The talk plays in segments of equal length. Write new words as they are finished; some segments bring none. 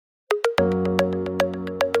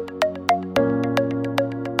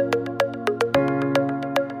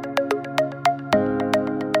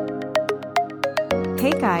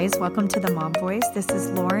guys, welcome to the Mom Voice. This is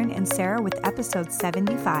Lauren and Sarah with episode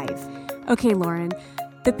 75. Okay, Lauren,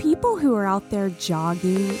 the people who are out there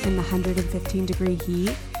jogging in the 115 degree heat,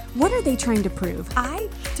 what are they trying to prove? I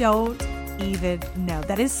don't even know.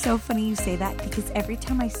 That is so funny you say that because every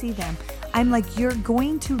time I see them, I'm like, you're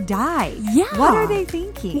going to die. Yeah. What are they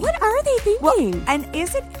thinking? What are they thinking? Well, and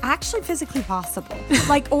is it actually physically possible?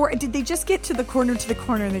 Or did they just get to the corner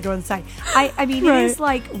and they go inside? I mean, Right. It is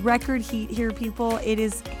like record heat here, people. It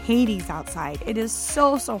is Hades outside. It is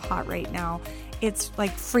so hot right now. It's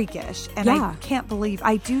like freakish. And Yeah. I can't believe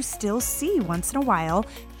I do still see once in a while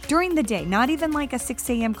during the day, not even like a 6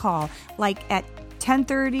 a.m. call, like at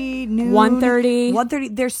 10:30, noon,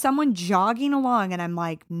 1:30. there's someone jogging along and I'm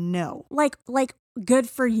like, no. Like good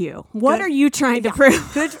for you. What Good. are you trying to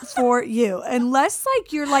prove? Good for you. Unless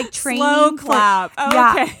like you're like training. Slow clap.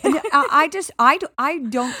 Yeah. Okay. I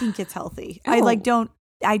don't think it's healthy. Oh.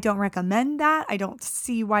 I don't recommend that. I don't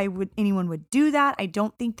see why anyone would do that. I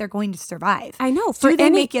don't think they're going to survive. I know. Do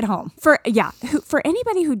they make it home? For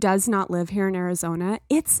anybody who does not live here in Arizona,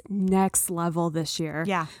 it's next level this year.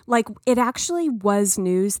 Yeah. Like it actually was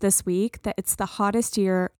news this week that it's the hottest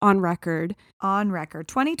year on record. On record.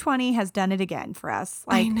 2020 has done it again for us.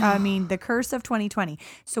 I know. mean, the curse of 2020.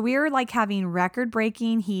 So we are like having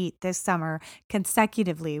record-breaking heat this summer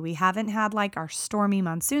consecutively. We haven't had like our stormy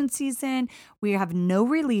monsoon season. We have no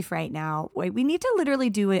relief right now. We need to literally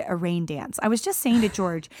do a rain dance. I was just saying to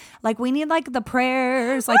George, like we need like the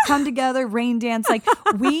prayers, like come together, rain dance. Like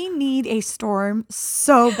we need a storm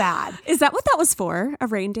so bad. Is that what that was for? A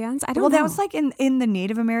rain dance? I don't know. Well, that was like in the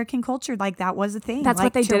Native American culture, like that was a thing. That's like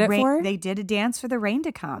what they did it for? They did a dance for the rain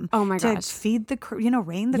to come. Oh my gosh. To feed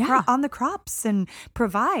rain Yeah. on the crops and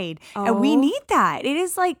provide. And we Oh. need that. It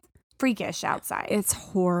is like freakish outside. It's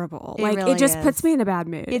horrible. It Like really it just is. puts me in a bad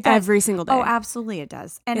mood It does. every single day. Oh, absolutely it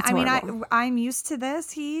does. And It's I mean, horrible. I'm used to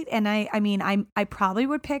this heat, and I probably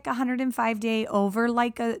would pick a 105 day over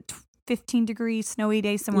like a 15 degree snowy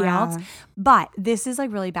day somewhere Yeah. else. But this is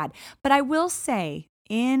like really bad. But I will say,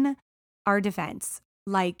 in our defense,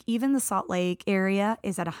 like even the Salt Lake area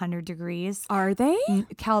is at 100 degrees. Are they?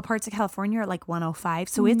 Parts of California are like 105.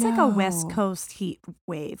 So it's like a West No. Coast heat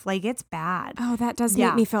wave. Like it's bad. Oh, that does Yeah.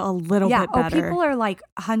 make me feel a little bit better. Oh, people are like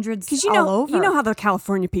hundreds Because all over. you know how the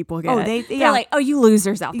California people get. Oh, They're yeah. like, oh, you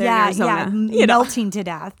losers out there in Arizona. You know? melting to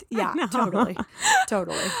death. Yeah, know. totally.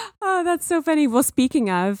 Oh, that's so funny. Well, speaking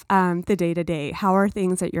of the day-to-day, how are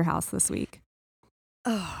things at your house this week?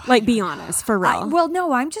 Oh, Like, be honest, for real. well,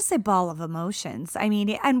 no, I'm just a ball of emotions. I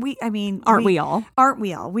mean, Aren't we all? Aren't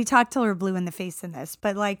we all? We talked till we're blue in the face in this,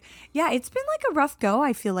 but like, yeah, it's been like a rough go.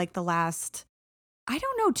 I feel like the last, I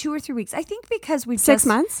don't know, 2 or 3 weeks. I think because we've 6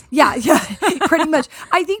 months? Yeah, pretty much.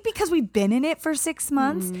 I think because we've been in it for 6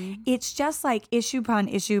 months, it's just like issue upon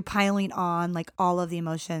issue piling on, like all of the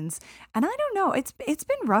emotions. And I don't know, it's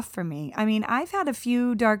been rough for me. I mean, I've had a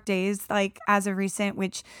few dark days, like as of recent,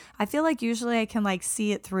 which I feel like usually I can like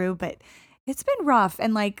see it through, but it's been rough.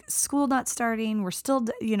 And like school not starting, we're still,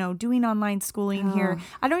 doing online schooling here.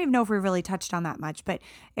 I don't even know if we really touched on that much, but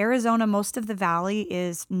Arizona, most of the valley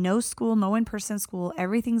is no school, no in-person school.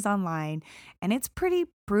 Everything's online. And it's pretty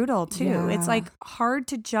brutal too. Yeah. It's like hard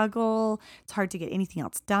to juggle. It's hard to get anything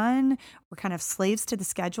else done. We're kind of slaves to the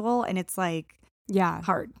schedule. And it's like Yeah.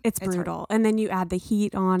 hard. It's hard. brutal. And then you add the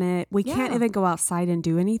heat on it. We can't Yeah. even go outside and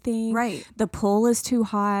do anything. Right. The pool is too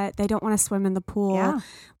hot. They don't want to swim in the pool. Yeah.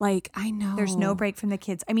 Like, I know. There's no break from the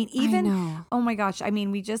kids. I mean, I even, know. oh my gosh. I mean,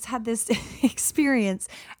 we just had this experience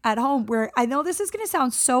at home where I know this is going to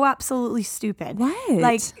sound so absolutely stupid. What?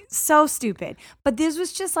 Like, so stupid. But this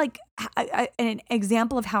was just like an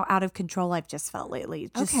example of how out of control I've just felt lately.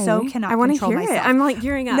 Just so cannot I want to control hear myself. it. I'm like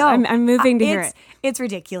gearing up. No, I'm moving to hear it. It's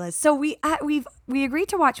ridiculous. So we agreed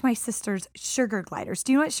to watch my sister's sugar gliders.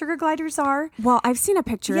 Do you know what sugar gliders are? Well, I've seen a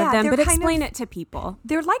picture Yeah, of them, they're but kind explain of- it to people.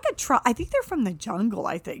 They're like I think they're from the jungle,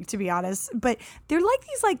 I think, to be honest. But they're like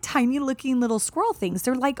these like tiny looking little squirrel things.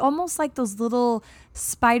 They're like almost like those little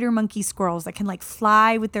spider monkey squirrels that can like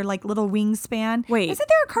fly with their like little wingspan. Wait. Isn't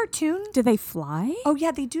there a cartoon? Do they fly? Oh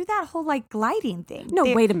yeah, they do that whole like gliding thing. No,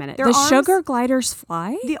 They- wait a minute. their The arms- sugar gliders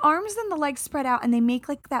fly? The arms and the legs spread out and they make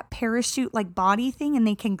like that parachute like body thing and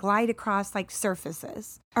they can glide across like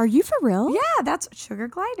surfaces. Are you for real? Yeah, that's sugar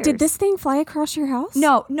gliders. Did this thing fly across your house?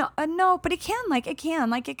 No, but it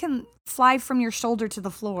can fly from your shoulder to the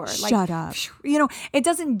floor. Shut up. It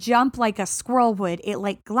doesn't jump like a squirrel would. It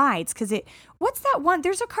like glides because What's that one?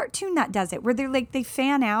 There's a cartoon that does it where they're like, they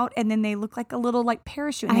fan out and then they look like a little like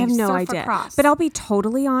parachute. And I have they no surf idea. across. But I'll be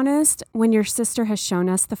totally honest. When your sister has shown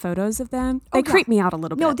us the photos of them, they creep me out a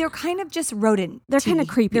little bit. No, they're kind of just rodent. They're kind of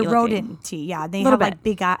creepy. They're looking. rodent-y. Yeah, they Little have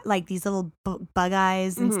bit. like big like these little bug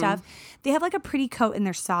eyes and stuff. They have like a pretty coat and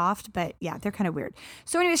they're soft, but yeah, they're kind of weird.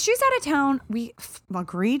 So anyways, she's out of town. We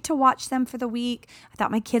agreed to watch them for the week. I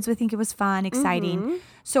thought my kids would think it was fun, exciting.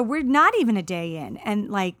 So we're not even a day in.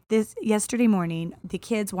 And like this yesterday morning, the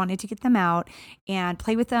kids wanted to get them out and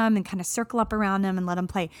play with them and kind of circle up around them and let them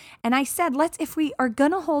play. And I said, if we are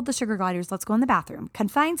going to hold the sugar gliders, let's go in the bathroom.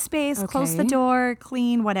 Confined space, close the door,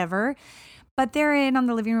 clean, whatever. But they're in on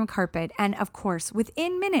the living room carpet. And of course,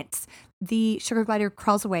 within minutes, the sugar glider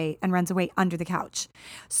crawls away and runs away under the couch.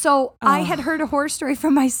 So I had heard a horror story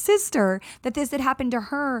from my sister that this had happened to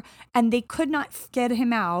her and they could not get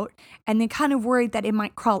him out. And they kind of worried that it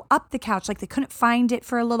might crawl up the couch. Like they couldn't find it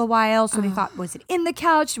for a little while. So they thought, was it in the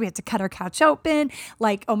couch? We had to cut our couch open.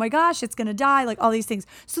 Like, oh my gosh, it's going to die. Like all these things.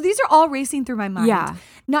 So these are all racing through my mind. Yeah.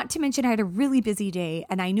 Not to mention I had a really busy day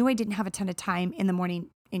and I knew I didn't have a ton of time in the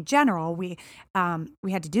morning. In general, we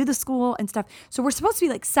had to do the school and stuff. So we're supposed to be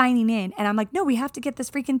like signing in. And I'm like, no, we have to get this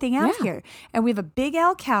freaking thing out here. And we have a big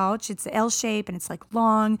L couch. It's the L shape and it's like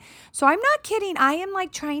long. So I'm not kidding. I am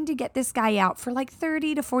like trying to get this guy out for like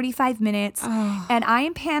 30 to 45 minutes. And I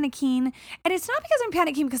am panicking. And it's not because I'm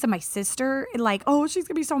panicking because of my sister. Like, oh, she's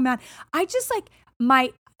going to be so mad. I just like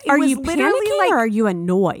Are you panicking or are you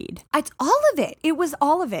annoyed? It's all of it. It was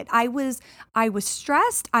all of it. I was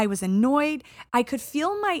stressed. I was annoyed. I could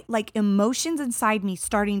feel my like emotions inside me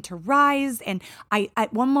starting to rise. And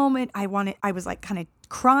at one moment I was like kind of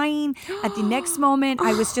crying. At the next moment,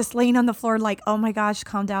 I was just laying on the floor like, oh my gosh,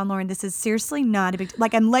 calm down, Lauren. This is seriously not a big,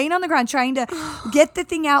 like I'm laying on the ground trying to get the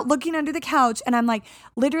thing out, looking under the couch. And I'm like,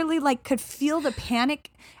 literally like could feel the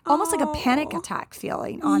panic, almost like a panic attack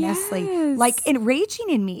feeling, honestly, like enraging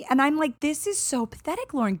in me. And I'm like, this is so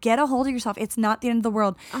pathetic, Lauren. Get a hold of yourself. It's not the end of the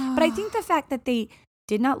world. But I think the fact that they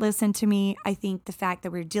did not listen to me. I think the fact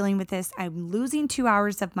that we're dealing with this, I'm losing 2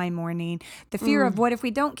 hours of my morning. The fear of what if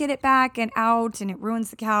we don't get it back and out and it ruins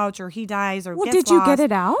the couch or he dies or gets did you lost. get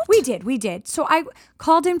it out? We did. So I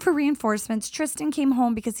called in for reinforcements. Tristan came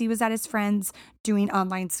home because he was at his friend's doing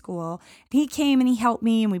online school. He came and he helped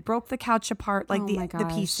me and we broke the couch apart like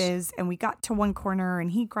the pieces and we got to one corner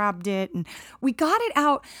and he grabbed it and we got it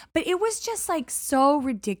out. But it was just like so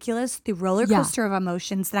ridiculous, the roller coaster of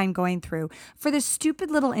emotions that I'm going through for this stupid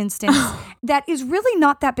little instance that is really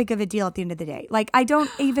not that big of a deal at the end of the day. Like I don't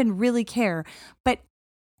even really care, but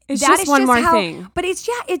it's just one more thing. But it's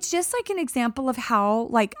just like an example of how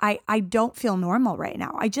like I don't feel normal right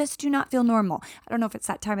now. I just do not feel normal. I don't know if it's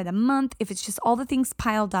that time of the month, if it's just all the things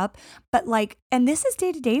piled up, but like, and this is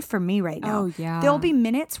day to day for me right now. Oh yeah. There'll be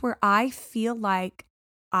minutes where I feel like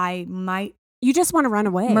I might you just want to run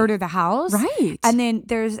away. Murder the house. Right. And then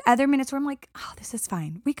there's other minutes where I'm like, oh, this is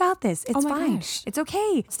fine. We got this. It's fine. Gosh. It's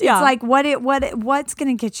okay. Yeah. It's like what's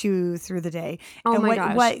going to get you through the day? Oh and my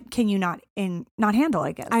gosh. What can you not handle,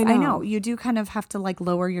 I guess. I know. You do kind of have to like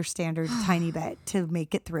lower your standard a tiny bit to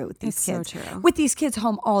make it through with these It's kids. so true. With these kids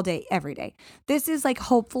home all day, every day. This is like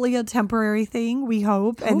hopefully a temporary thing, we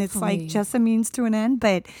hope. And it's like just a means to an end.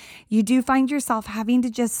 But you do find yourself having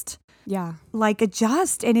to just like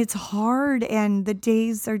adjust and it's hard and the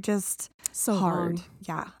days are just so hard. long.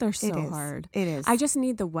 Yeah. They're so hard. It is. I just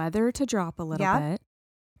need the weather to drop a little bit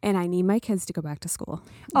and I need my kids to go back to school.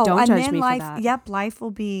 Oh, don't and judge then me life, for that. Yep, life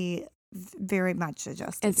will be very much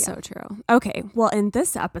adjusted. It's so true. Okay, well, in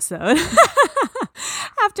this episode,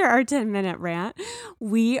 after our 10-minute rant,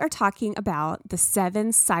 we are talking about the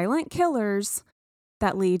 7 silent killers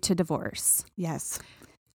that lead to divorce. Yes.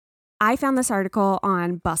 I found this article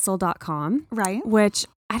on bustle.com. Right. Which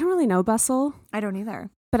I don't really know Bustle. I don't either.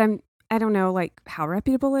 But I don't know like how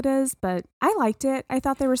reputable it is, but I liked it. I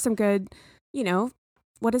thought there were some good,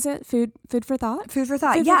 what is it? Food for thought? Food for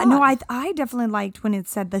thought. Yeah, no, I definitely liked when it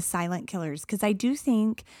said the silent killers because I do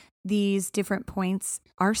think these different points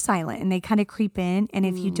are silent and they kind of creep in. And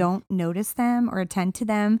if you don't notice them or attend to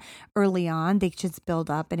them early on, they just build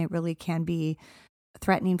up and it really can be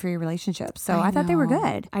threatening for your relationship. So I thought they were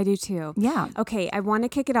good. I do too. Yeah. Okay, I want to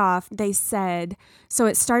kick it off. They said, so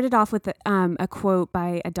it started off with a quote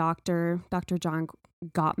by a doctor, Dr. John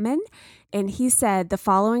Gottman, and he said the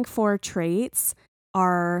following 4 traits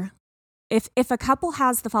are, if a couple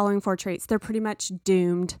has the following 4 traits, they're pretty much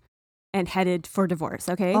doomed and headed for divorce,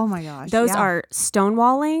 okay? Oh my gosh. Those are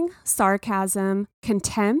stonewalling, sarcasm,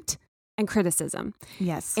 contempt, and criticism.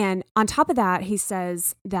 Yes. And on top of that, he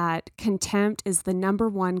says that contempt is the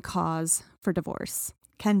 #1 cause for divorce.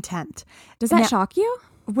 Contempt. Does that shock you?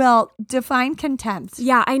 Well, define contempt.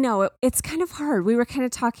 Yeah, I know. It's kind of hard. We were kind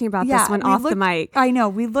of talking about this one off the mic. I know.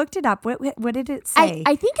 We looked it up. What did it say?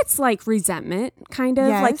 I think it's like resentment, kind of.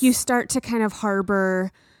 Yes. Like you start to kind of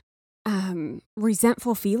harbor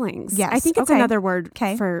resentful feelings. Yes. I think it's another word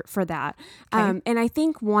for that. Okay. And I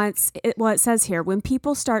think it says here, when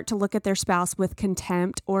people start to look at their spouse with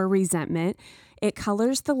contempt or resentment, it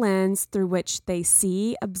colors the lens through which they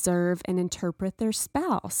see, observe, and interpret their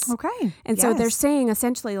spouse. Okay. And so they're saying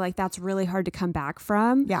essentially like that's really hard to come back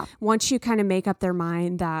from. Yeah. Once you kind of make up their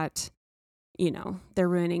mind that, you know, they're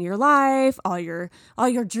ruining your life, all your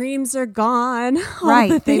dreams are gone. Right.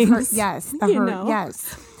 The They've heard, things, yes.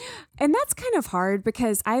 Yes. And that's kind of hard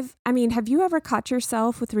because have you ever caught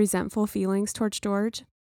yourself with resentful feelings towards George?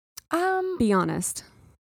 Be honest.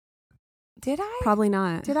 Did I? Probably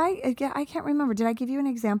not. Did I? I can't remember. Did I give you an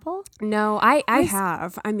example? No, I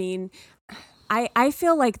have. I mean, I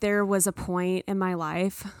feel like there was a point in my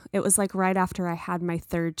life, it was like right after I had my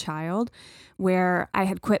third child, where I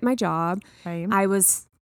had quit my job. Right.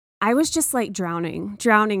 I was just like drowning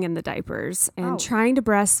in the diapers and trying to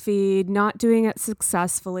breastfeed, not doing it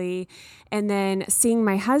successfully. And then seeing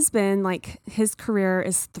my husband, like his career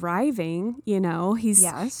is thriving, you know, he's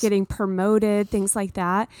getting promoted, things like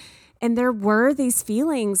that. And there were these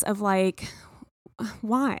feelings of like,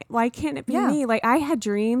 why can't it be me? Like I had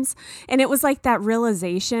dreams, and it was like that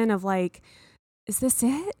realization of like, is this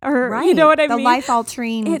it? Or you know what I mean? The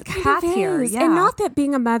life-altering path here. Yeah. And not that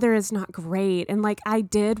being a mother is not great. And like I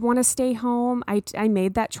did want to stay home. I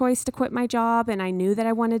made that choice to quit my job, and I knew that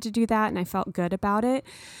I wanted to do that, and I felt good about it.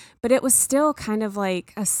 But it was still kind of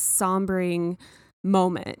like a sombering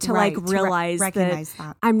moment to like realize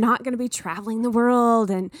that I'm not going to be traveling the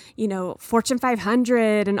world and, you know, Fortune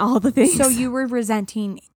 500 and all the things. So you were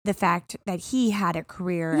resenting the fact that he had a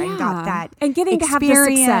career and got that and getting to have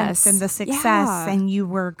the success and you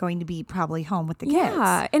were going to be probably home with the kids.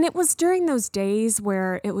 Yeah. And it was during those days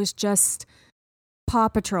where it was just Paw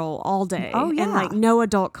Patrol all day and like no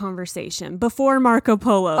adult conversation before Marco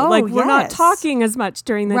Polo. We're not talking as much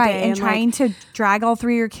during the day. And trying to drag all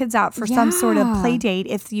three of your kids out for some sort of play date,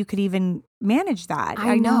 if you could even manage that.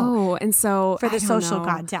 I know. And so for the social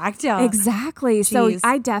contact. Exactly. Jeez. So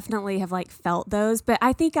I definitely have like felt those, but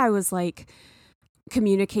I think I was like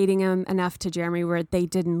communicating them enough to Jeremy where they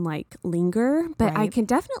didn't like linger, but I can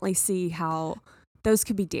definitely see how those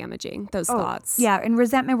could be damaging, those thoughts. Yeah, and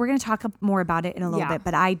resentment, we're going to talk more about it in a little bit,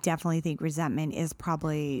 but I definitely think resentment is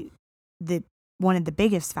probably one of the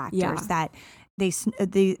biggest factors that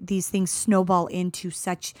these things snowball into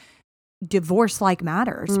such divorce-like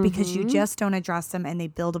matters because you just don't address them and they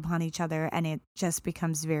build upon each other and it just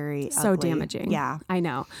becomes very so ugly. Damaging. Yeah. I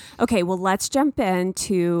know. Okay, well, let's jump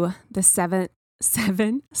into the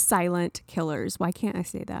seven silent killers. Why can't I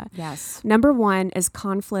say that? Yes. Number 1 is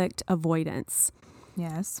conflict avoidance.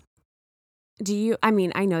 Yes.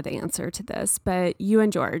 I know the answer to this, but you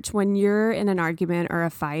and George, when you're in an argument or a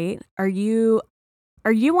fight, are you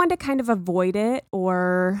one to kind of avoid it,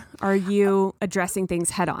 or are you addressing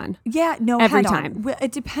things head on? Yeah, no, every head time. On.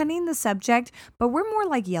 Depending the subject, but we're more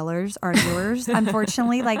like yellers, arguers,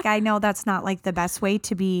 unfortunately. Like I know that's not like the best way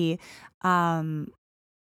to be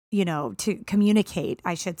to communicate,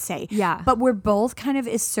 I should say. Yeah. But we're both kind of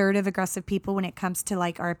assertive, aggressive people when it comes to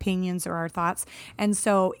like our opinions or our thoughts. And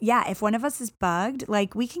so, yeah, if one of us is bugged,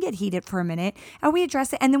 like we can get heated for a minute and we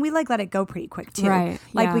address it and then we like let it go pretty quick too. Right.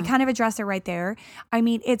 Like we kind of address it right there. I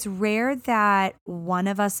mean, it's rare that one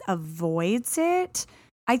of us avoids it.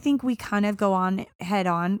 I think we kind of go on head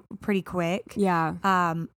on pretty quick. Yeah.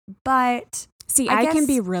 But see, I can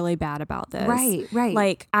be really bad about this. Right.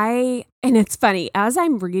 Like and it's funny, as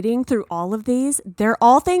I'm reading through all of these, they're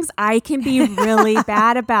all things I can be really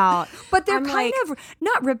bad about. But they're kind of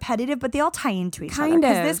not repetitive, but they all tie into each other.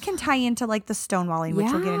 Because this can tie into like the stonewalling, which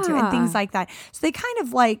we'll get into, and things like that. So they kind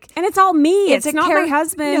of like... And it's all me. It's not my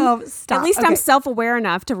husband. No, stop. At least I'm self-aware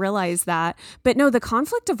enough to realize that. But no, the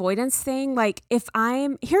conflict avoidance thing, like if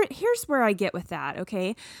I'm... Here's where I get with that,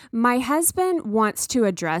 okay? My husband wants to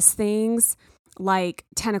address things like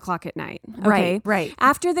 10 o'clock at night. Okay? Right.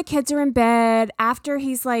 After the kids are in bed, after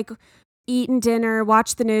he's like eaten dinner,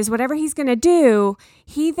 watch the news, whatever he's going to do,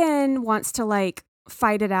 he then wants to like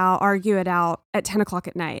fight it out, argue it out at 10 o'clock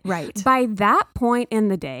at night. Right. By that point in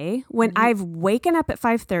the day, when I've waken up at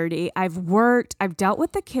 5:30, I've worked, I've dealt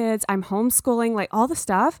with the kids, I'm homeschooling, like all the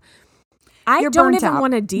stuff, I you're don't burnt even out.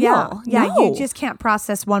 want to deal. Yeah, No. you just can't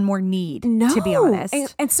process one more need, No. to be honest.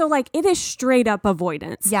 And so like it is straight up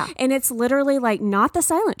avoidance. Yeah. And it's literally like not the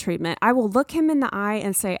silent treatment. I will look him in the eye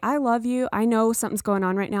and say, I love you. I know something's going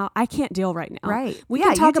on right now. I can't deal right now. Right. We Yeah,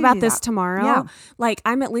 can you talk do about do this that. tomorrow. Yeah. Like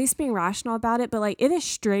I'm at least being rational about it, but like it is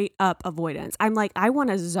straight up avoidance. I'm like, I want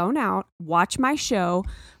to zone out, watch my show,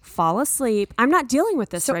 fall asleep. I'm not dealing with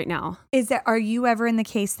this right now. Are you ever in the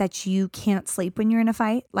case that you can't sleep when you're in a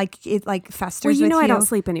fight? Like it like festers Well, you with know you? I don't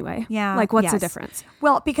sleep anyway. Yeah. Like what's the Yes. difference?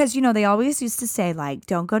 Well, because they always used to say like,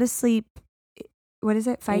 don't go to sleep. What is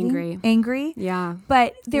it? Fighting? Angry. Yeah.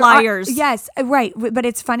 But there Liars. Yes, right. But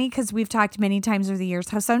it's funny because we've talked many times over the years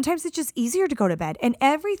how sometimes it's just easier to go to bed, and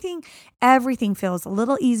everything feels a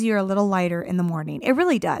little easier, a little lighter in the morning. It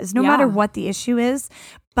really does, no matter what the issue is.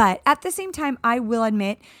 But at the same time, I will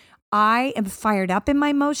admit, I am fired up in my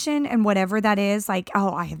emotion and whatever that is. Like,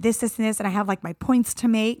 oh, I have this, and I have like my points to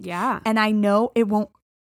make. Yeah. And I know it won't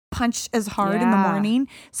punch as hard in the morning.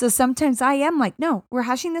 So sometimes I am like, no, we're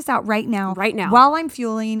hashing this out right now. Right now. While I'm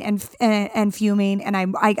fueling and fuming and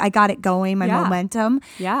I got it going, my momentum.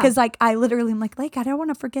 Yeah. Because like I literally am like, I don't want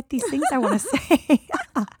to forget these things I want to say.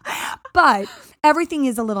 But everything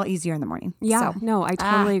is a little easier in the morning. Yeah. So. No, I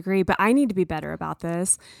totally agree. But I need to be better about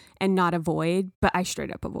this and not avoid, but I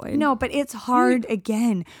straight up avoid. No, but it's hard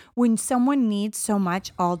again when someone needs so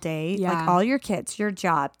much all day, like all your kids, your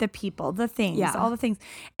job, the people, the things, all the things.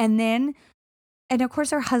 And of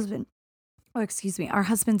course our husbands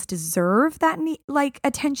deserve that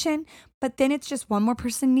attention, but then it's just one more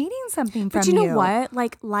person needing something from you. But you know what?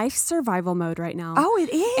 Like life's survival mode right now. Oh, it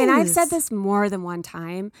is. And I've said this more than one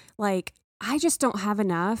time. Like I just don't have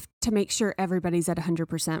enough to make sure everybody's at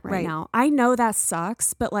 100% right now. I know that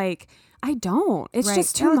sucks, but like I don't. It's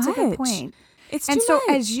just too much. That's a good point. It's and too so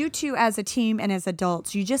much. as you two, as a team and as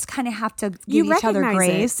adults, you just kind of have to You give each other recognize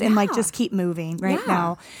grace it. and like Yeah. just keep moving right Yeah.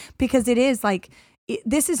 now, because it is like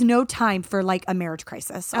this is no time for like a marriage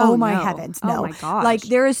crisis. Oh my no. heavens, Oh no! my gosh. Like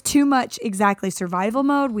there is too much survival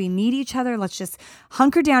mode. We need each other. Let's just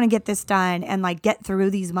hunker down and get this done and like get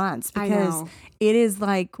through these months I because know. it is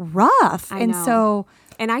like rough. I and know. so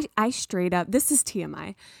And I straight up, this is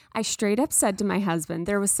TMI. I straight up said to my husband,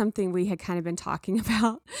 there was something we had kind of been talking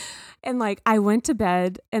about. And like, I went to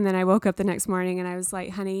bed and then I woke up the next morning and I was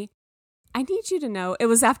like, honey, I need you to know, it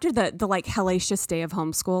was after the like hellacious day of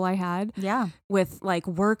homeschool I had with like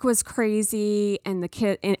work was crazy and the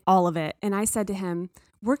kid and all of it. And I said to him,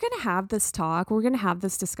 we're going to have this talk. We're going to have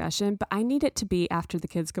this discussion, but I need it to be after the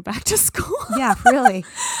kids go back to school. yeah, really.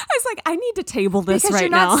 I was like, I need to table this Because right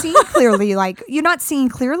you're now. not seeing clearly, like you're not seeing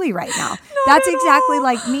clearly right now. That's at exactly all.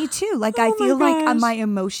 like me too. Like Oh I my feel like gosh. my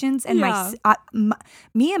emotions and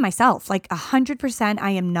me and myself, like 100%,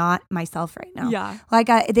 I am not myself right now. Yeah. Like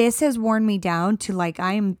this has worn me down to like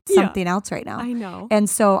I am something else right now. I know. And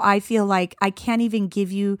so I feel like I can't even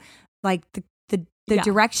give you like the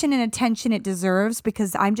direction and attention it deserves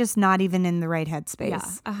because I'm just not even in the right headspace.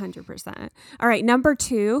 Yeah, 100%. All right, number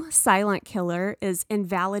 2, silent killer is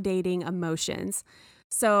invalidating emotions.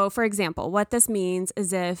 So, for example, what this means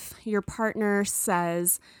is if your partner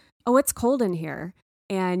says, oh, it's cold in here,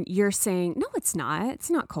 and you're saying, no, it's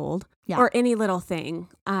not cold, or any little thing.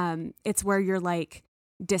 It's where you're like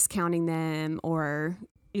discounting them or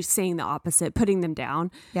you're saying the opposite, putting them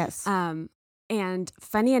down. Yes. And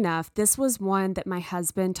funny enough, this was one that my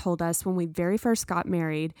husband told us when we very first got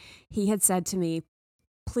married. He had said to me,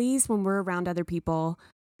 please, when we're around other people,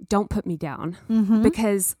 don't put me down. Mm-hmm.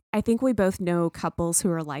 Because I think we both know couples who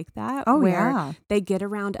are like that. Oh, where yeah. they get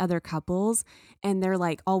around other couples and they're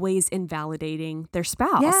like always invalidating their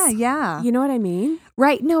spouse. Yeah, yeah. You know what I mean?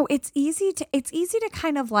 Right. No, it's easy to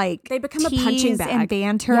kind of like They become a tease punching bag. and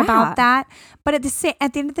banter Yeah. about that. But at the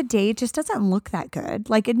end of the day, it just doesn't look that good.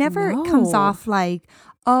 Like it never comes No. off like,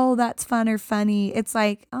 oh, that's fun or funny. It's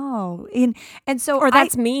like, oh, and so Or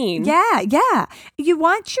that's mean. Yeah, yeah. You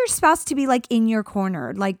want your spouse to be like in your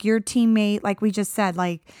corner, like your teammate, like we just said,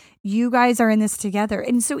 like you guys are in this together.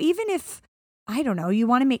 And so even if I don't know, you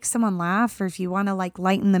want to make someone laugh or if you want to like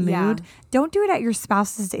lighten the mood, don't do it at your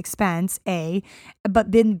spouse's expense, A,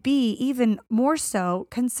 but then B, even more so,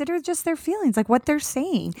 consider just their feelings, like what they're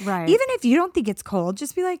saying. Right. Even if you don't think it's cold,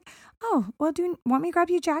 just be like, oh, well, do you want me to grab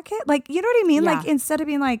you a jacket? Like, you know what I mean? Yeah. Like, instead of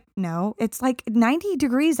being like, no, it's like 90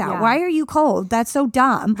 degrees out. Yeah. Why are you cold? That's so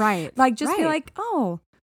dumb. Right. Like, just be Right. like, oh,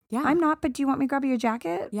 Yeah. I'm not, but do you want me to grab you a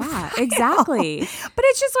jacket? Yeah, exactly. But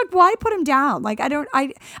it's just like, why put him down? Like,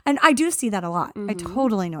 and I do see that a lot. I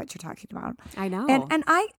totally know what you're talking about. I know. And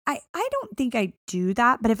I don't think I do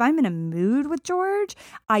that, but if I'm in a mood with George,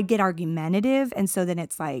 I get argumentative. And so then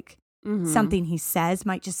it's like something he says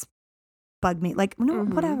might just bug me. Like, no,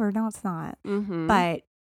 whatever. No, it's not. But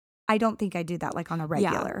I don't think I do that like on a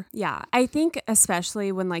regular. Yeah. I think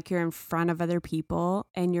especially when like you're in front of other people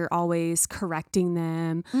and you're always correcting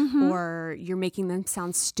them or you're making them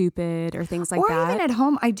sound stupid or things like that. Or even at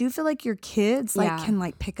home, I do feel like your kids like can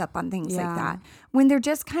like pick up on things like that. When they're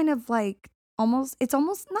just kind of like it's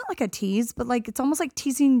almost not like a tease, but like it's almost like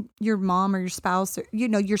teasing your mom or your spouse or, you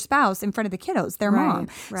know, your spouse in front of the kiddos, their mom.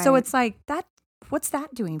 Right. So it's like that. What's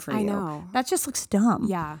that doing for you? I know. That just looks dumb.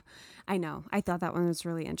 Yeah. I know. I thought that one was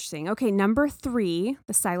really interesting. Okay, number 3,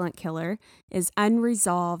 the silent killer, is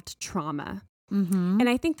unresolved trauma. And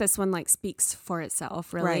I think this one like speaks for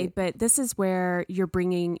itself, really. Right. But this is where you're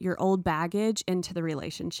bringing your old baggage into the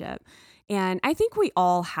relationship. And I think we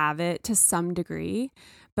all have it to some degree.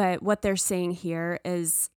 But what they're saying here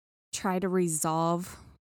is try to resolve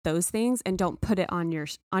those things and don't put it on your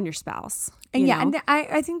spouse. And and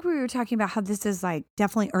I think we were talking about how this is like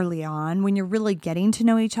definitely early on when you're really getting to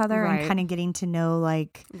know each other and kind of getting to know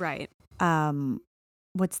like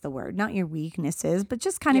what's the word? Not your weaknesses, but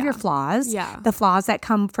just kind of your flaws. Yeah. The flaws that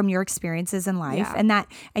come from your experiences in life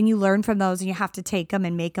and you learn from those and you have to take them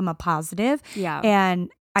and make them a positive. Yeah. And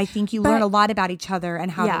I think you learn a lot about each other and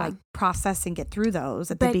how to like process and get through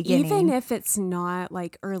those at the beginning. Even if it's not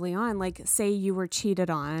like early on, like say you were cheated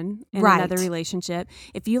on in another relationship,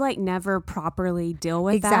 if you like never properly deal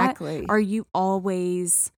with that, are you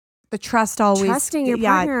always the trusting your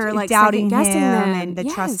partner, like doubting him and the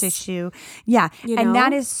trust issue? Yeah. And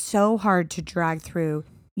that is so hard to drag through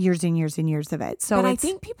years and years and years of it. So but I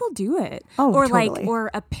think people do it. Or totally. Or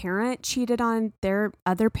a parent cheated on their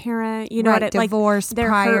other parent, you know, divorce like they're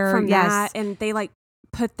prior, hurt from that and they like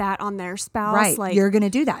put that on their spouse. Right. Like you're going to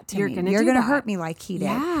do that to me. You're going to hurt me like he did.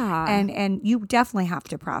 Yeah. And you definitely have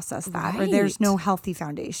to process that or there's no healthy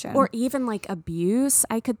foundation. Or even like abuse.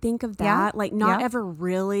 I could think of that. Yeah. Like not ever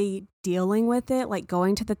really dealing with it, like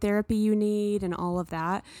going to the therapy you need and all of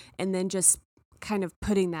that. And then just kind of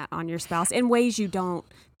putting that on your spouse in ways you don't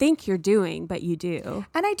think you're doing, but you do.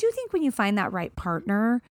 And I do think when you find that right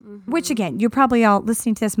partner, which again, you're probably all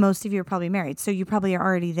listening to this, most of you are probably married, so you probably are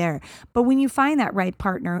already there. But when you find that right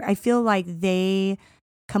partner, I feel like they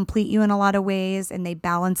complete you in a lot of ways and they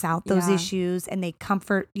balance out those issues and they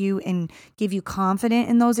comfort you and give you confidence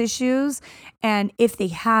in those issues. And if they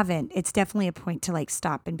haven't, it's definitely a point to like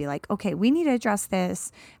stop and be like, okay, we need to address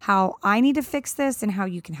this, how I need to fix this and how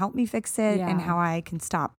you can help me fix it and how I can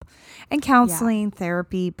stop. And counseling,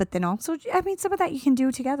 therapy, but then also, I mean, some of that you can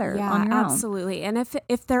do together on your own. Absolutely. And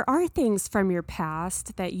if there are things from your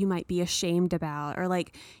past that you might be ashamed about or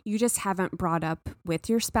like you just haven't brought up with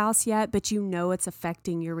your spouse yet, but you know it's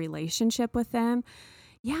affecting your relationship with them,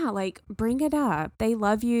 like bring it up. They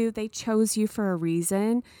love you. They chose you for a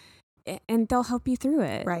reason and they'll help you through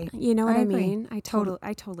it. Right. You know what I mean? I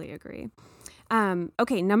totally agree.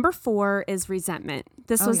 Okay. Number 4 is resentment.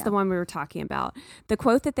 This was the one we were talking about. The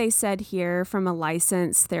quote that they said here from a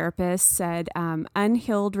licensed therapist said,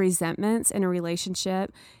 unhealed resentments in a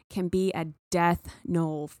relationship can be a death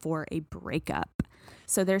knell for a breakup.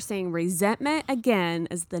 So they're saying resentment again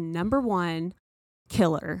is the number 1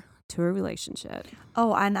 killer to a relationship.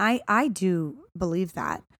 Oh, and I do believe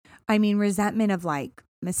that. I mean, resentment of like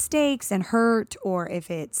mistakes and hurt, or if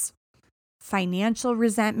it's financial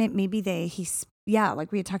resentment, maybe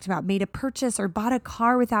like we had talked about, made a purchase or bought a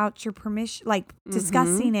car without your permission, like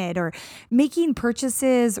discussing it or making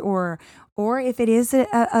purchases, or if it is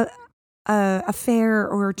a affair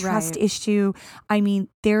or trust issue. I mean,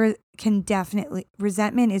 there can definitely,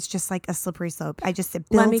 resentment is just like a slippery slope. It builds on each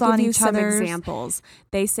other. Let me give you some examples.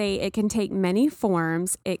 They say it can take many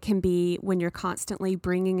forms. It can be when you're constantly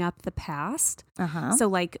bringing up the past. So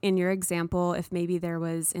like in your example, if maybe there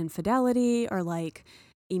was infidelity or like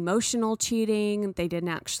emotional cheating, they didn't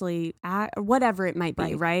actually act, or whatever it might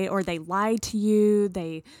be, right? Or they lied to you,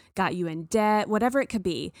 they got you in debt, whatever it could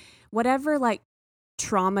be. Whatever like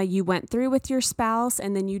trauma you went through with your spouse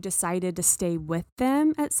and then you decided to stay with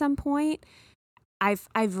them at some point.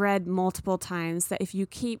 I've read multiple times that if you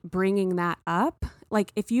keep bringing that up,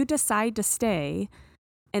 like if you decide to stay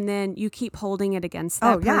and then you keep holding it against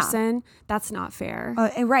that person, that's not fair.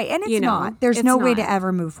 Right. And it's not. There's no way to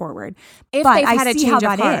ever move forward. If they've had a change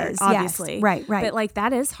of heart, obviously. Yes. Right. But like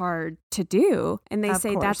that is hard to do. And they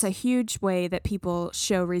say that's a huge way that people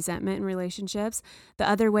show resentment in relationships. The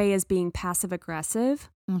other way is being passive aggressive.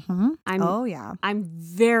 I'm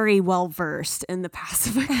very well versed in the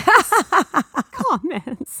passive aggressive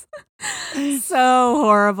comments. So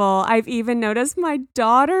horrible. I've even noticed my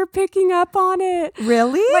daughter picking up on it.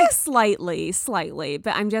 Really? Like slightly,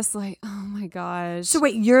 but I'm just like, oh my gosh. So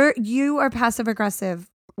wait, you are passive aggressive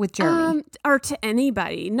with Jeremy? Or to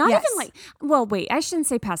anybody. Not Yes. even like, well, wait, I shouldn't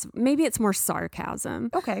say passive. Maybe it's more sarcasm.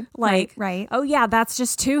 Okay. Like, right. oh yeah, that's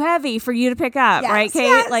just too heavy for you to pick up, Yes, right, Kate?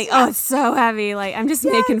 yes, like, yes. oh, it's so heavy. Like, I'm just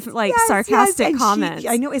making like sarcastic And comments.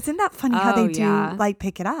 I know. Isn't that funny how Oh, they do yeah. like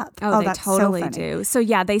pick it up? Oh, they that's totally so funny. do. So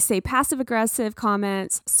yeah, they say passive aggressive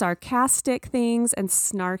comments, sarcastic things, and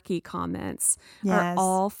snarky comments are Yes.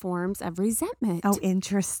 all forms of resentment. Oh,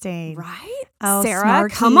 interesting. right? Oh, Sarah,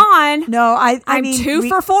 snarky. come on. No, I I'm mean, 2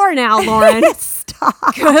 for 4 now, Lauren.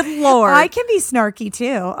 Stop. Good Lord. I can be snarky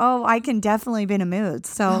too. Oh, I can definitely be in a mood.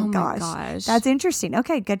 So, Oh my gosh, gosh. that's interesting.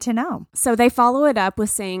 Okay, good to know. So they follow it up with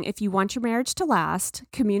saying, if you want your marriage to last,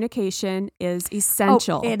 communication is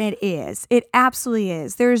essential. Oh, and it is. It absolutely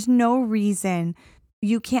is. There's no reason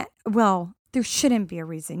you can't. Well, there shouldn't be a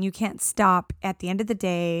reason you can't stop at the end of the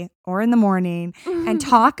day or in the morning and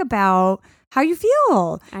talk about how you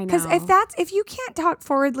feel. I know. Because if you can't talk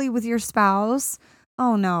forwardly with your spouse,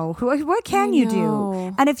 oh no, what can you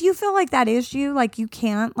do? And if you feel like that is you, like you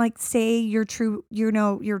can't like say your true,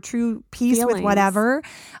 your true peace with Feelings. whatever,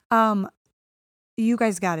 you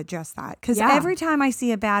guys got to address that. Because Yeah. every time I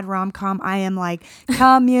see a bad rom-com, I am like,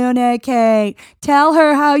 communicate. Tell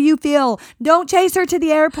her how you feel. Don't chase her to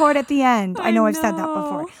the airport at the end. I know I've said that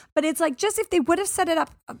before. But it's like, just if they would have set it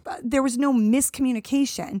up, there was no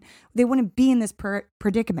miscommunication, they wouldn't be in this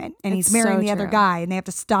predicament. And It's he's marrying so the other true. guy and they have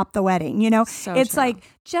to stop the wedding. So It's true. like,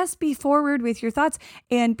 just be forward with your thoughts.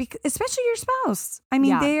 And especially your spouse. I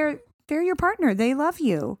mean, Yeah. they're your partner. They love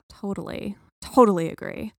you. Totally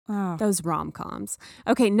agree. Oh. Those rom-coms.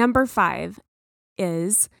 Okay, number 5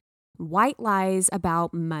 is white lies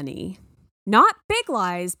about money. Not big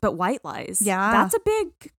lies, but white lies. Yeah. That's a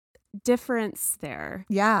big difference there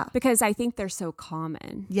Yeah. because I think they're so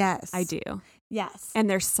common. Yes. I do. Yes. And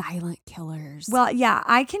they're silent killers. Well, yeah,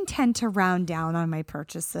 I can tend to round down on my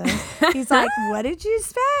purchases. He's like, what did you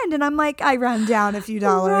spend? And I'm like, I round down a few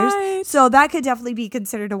dollars. Right. So that could definitely be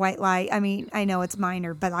considered a white lie. I mean, I know it's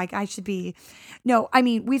minor, but like I should be. No, I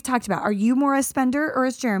mean, we've talked about, are you more a spender or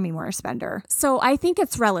is Jeremy more a spender? So I think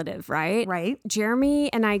it's relative, right? Right.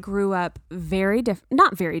 Jeremy and I grew up not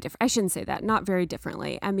very different. I shouldn't say that. Not very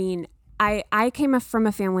differently. I mean, I came from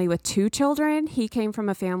a family with 2 children. He came from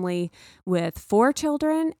a family with 4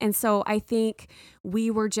 children. And so I think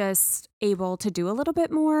we were just able to do a little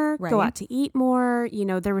bit more, go Right. out to eat more.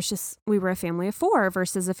 We were a family of 4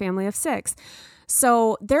 versus a family of 6.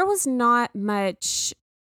 So there was not much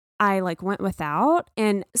I like went without.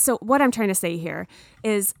 And so what I'm trying to say here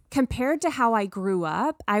is compared to how I grew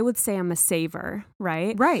up, I would say I'm a saver,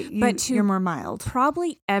 right? Right. But You're more mild.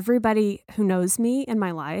 Probably everybody who knows me in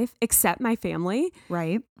my life, except my family,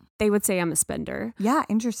 Right. they would say I'm a spender. Yeah.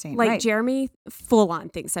 Interesting. Like right. Jeremy full on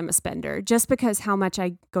thinks I'm a spender just because how much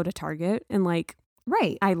I go to Target and like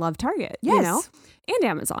Right. I love Target, Yes. and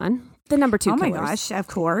Amazon, the number 2 Oh my killers. gosh. Of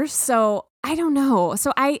course. So I don't know.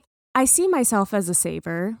 So I see myself as a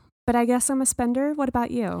saver, but I guess I'm a spender. What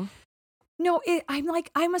about you? No,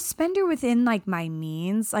 I'm a spender within like my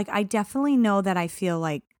means. Like I definitely know that I feel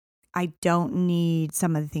like I don't need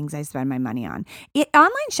some of the things I spend my money on.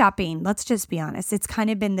 Online shopping, let's just be honest, it's kind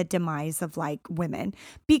of been the demise of like women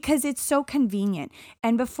because it's so convenient.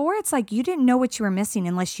 And before it's like you didn't know what you were missing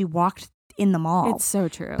unless you walked in the mall. It's so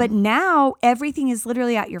true. But now everything is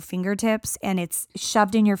literally at your fingertips and it's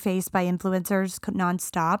shoved in your face by influencers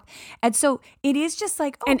nonstop. And so it is just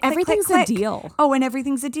like, oh, and click, everything's click, a click. deal. Oh, and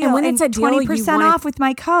everything's a deal. And when it's a deal, 20% off with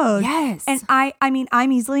my code. Yes. And I mean,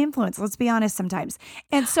 I'm easily influenced. Let's be honest sometimes.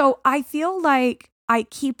 And so I feel like I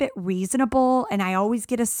keep it reasonable and I always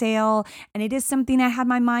get a sale and it is something I had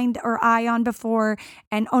my mind or eye on before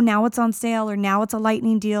and now it's on sale or now it's a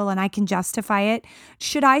lightning deal and I can justify it.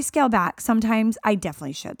 Should I scale back? Sometimes I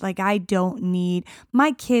definitely should. Like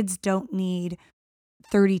my kids don't need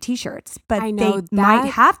 30 t-shirts, but I know they might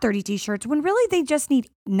have 30 t-shirts when really they just need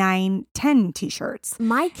 9-10 t-shirts.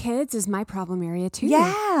 My kids is my problem area too.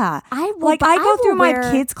 Yeah. I go through my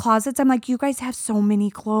kids' closets. I'm like, you guys have so many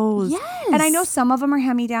clothes. Yes. And I know some of them are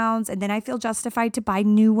hand-me-downs and then I feel justified to buy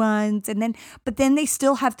new ones. But then they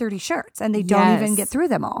still have 30 shirts and they don't even get through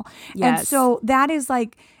them all. Yes. And so that is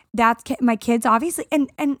like, that's my kids obviously. And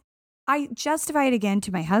I justify it again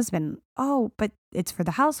to my husband. Oh, but it's for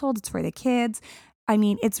the household. It's for the kids. I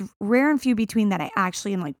mean, it's rare and few between that I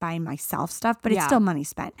actually am like buying myself stuff, but it's still money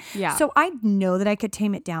spent. Yeah. So I know that I could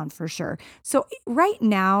tame it down for sure. So right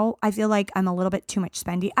now, I feel like I'm a little bit too much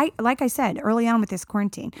spendy. Like I said early on with this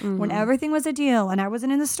quarantine, when everything was a deal and I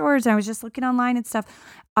wasn't in the stores and I was just looking online and stuff.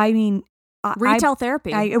 I mean, Retail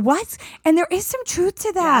therapy. It was. And there is some truth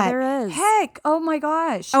to that. Yeah, there is. Heck. Oh my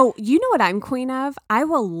gosh. Oh, you know what I'm queen of? I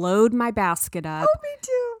will load my basket up. Oh, me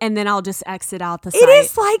too. And then I'll just exit out the site. It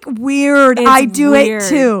is like weird. It's I do weird. it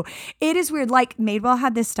too. It is weird. Like Madewell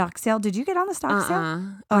had this stock sale. Did you get on the stock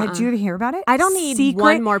sale? Oh, did you hear about it? I don't need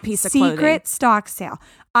one more piece of clothing. Secret stock sale.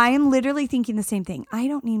 I am literally thinking the same thing. I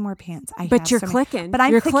don't need more pants. But you're clicking. But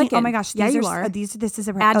I'm You're clicking. clicking. Oh my gosh. Yeah, These you are. are. This is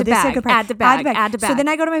a Add to this is a bag. good price. Add to bag. Add to So bag. then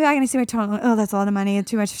I go to my bag and I see my total. I'm like, oh, that's a lot of money and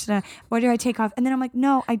too much. What do I take off? And then I'm like,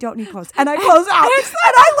 no, I don't need clothes. And I close out.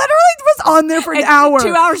 And I literally was on there for an hour.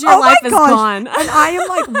 2 hours of your life is gone. And I am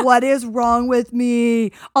like, what is wrong with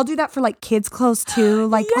me? I'll do that for like kids' clothes too.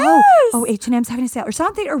 Like, Yes. oh, H&M's having a sale or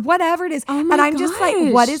something or whatever it is. Oh my and I'm just like,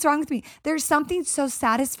 gosh. what is wrong with me? There's something so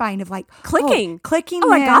satisfying of like Clicking. clicking.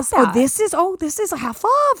 Oh, I got that. This is a half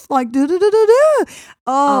off. Like, do.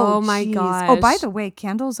 Oh my geez. gosh. Oh, by the way,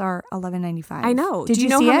 candles are $11.95. I know. Did Do you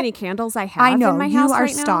know see how it? many candles I have I know in my you house are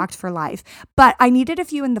right now? stocked for life, but I needed a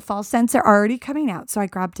few in the fall scents are already coming out, so I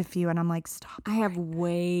grabbed a few, and I'm like, stop. I have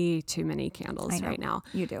way too many candles I know. right now.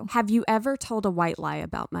 You do. Have you ever told a white lie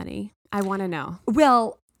about money? I want to know.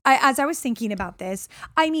 Well, as I was thinking about this,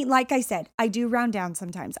 I mean, like I said, I do round down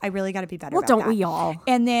sometimes. I really got to be better. Well, about don't that. we all?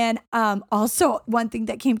 And then also one thing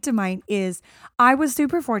that came to mind is I was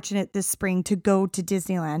super fortunate this spring to go to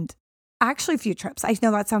Disneyland. Actually, a few trips. I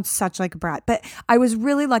know that sounds such like a brat, but I was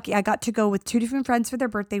really lucky. I got to go with 2 different friends for their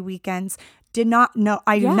birthday weekends. I did not know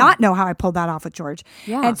how I pulled that off with George.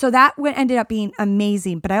 Yeah. And so that ended up being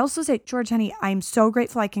amazing. But I also said, George, honey, I'm so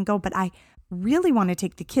grateful I can go, but I really want to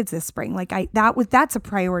take the kids this spring. Like that's a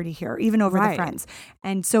priority here, even over the friends.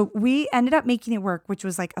 And so we ended up making it work, which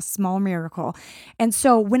was like a small miracle. And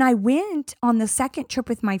so when I went on the second trip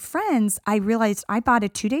with my friends, I realized I bought a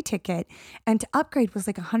 2-day ticket, and to upgrade was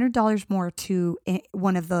like $100 more to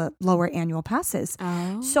one of the lower annual passes.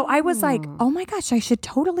 Oh. So I was like, oh my gosh, I should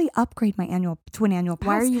totally upgrade my to an annual pass.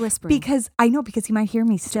 Why are you whispering? Because I know, because he might hear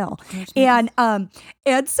me still. And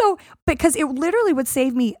so because it literally would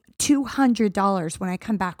save me $200 when I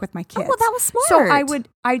come back with my kids. Oh, well, that was smart. So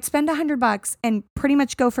I'd spend $100 and pretty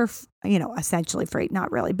much go for, essentially free,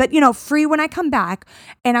 not really, but free when I come back,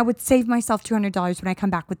 and I would save myself $200 when I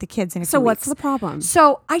come back with the kids in a few weeks. What's the problem?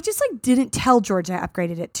 So I just didn't tell George I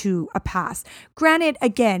upgraded it to a pass. Granted,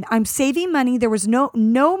 again, I'm saving money. There was no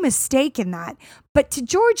mistake in that. But to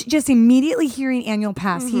George, just immediately hearing annual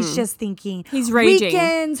pass, he's just thinking He's raging.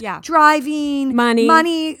 Weekends, driving, money,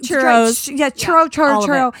 churros,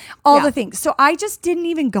 churro, all the things. So I just didn't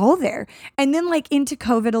even go there. And then into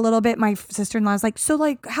COVID a little bit, my sister-in-law was like, so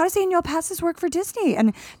how does annual passes work for Disney?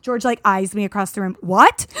 And George eyes me across the room.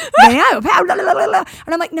 What? And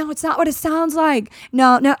I'm like, no, it's not what it sounds like.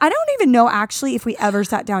 No, I don't even know actually if we ever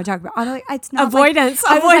sat down and talked about it. I'm like, it's not avoidance.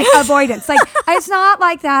 Avoidance. It's not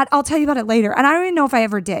like that. I'll tell you about it later. And I don't even know if I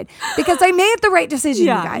ever did, because I made the right decision,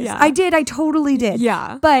 you guys. Yeah. I did. I totally did.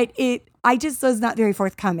 Yeah. But I just was not very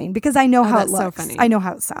forthcoming because I know how it that's looks. so funny. I know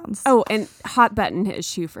how it sounds. Oh, and hot button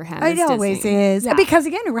issue for him. It always Disney. is. Yeah. Because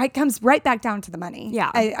again, it comes right back down to the money. Yeah.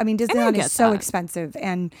 I mean, Disneyland get is so that. expensive,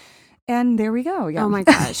 and there we go. Yeah. Oh my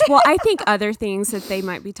gosh. Well, I think other things that they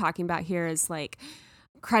might be talking about here is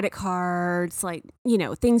credit cards,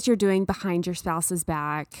 things you're doing behind your spouse's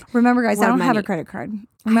back. Remember, guys, I don't have a money. credit card.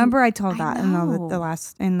 Remember, I told that in know. the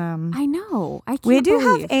last I know. I can't we do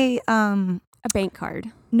believe. have a bank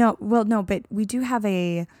card. no, but we do have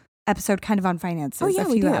a episode kind of on finances. Oh, yeah, a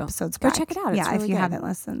we few do. episodes Go back. check it out. It's Yeah, really if you good. haven't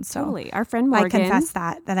listened. So Totally. Our friend Morgan. I confess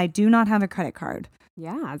that I do not have a credit card.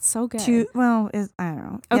 Yeah, it's so good. I don't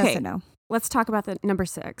know. Okay. Yes and no. Let's talk about the number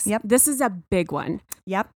 6. Yep. This is a big one.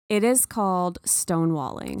 Yep. It is called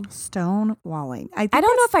stonewalling. Stonewalling. I don't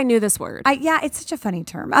know if I knew this word. It's such a funny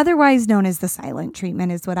term. Otherwise known as the silent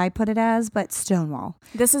treatment is what I put it as, but stonewall.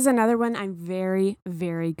 This is another one I'm very,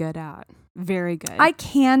 very good at. Very good. I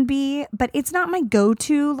can be, but it's not my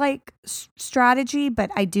go-to strategy, but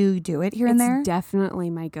I do it here and there. It's definitely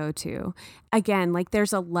my go-to. Again,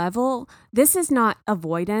 there's a level. This is not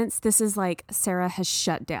avoidance. This is Sarah has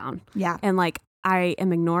shut down. Yeah. And I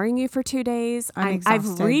am ignoring you for 2 days. I'm I've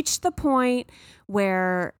exhausted. reached the point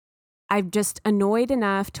where I'm just annoyed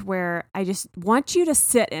enough to where I just want you to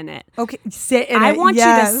sit in it. Okay, sit in it. I want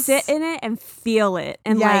yes. you to sit in it and feel it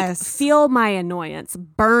and Yes. feel my annoyance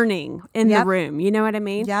burning in the Yep. room. You know what I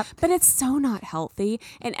mean? Yep. But it's so not healthy.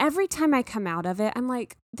 And every time I come out of it, I'm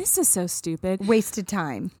like, this is so stupid. Wasted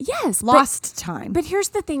time. Yes. Lost time. But here's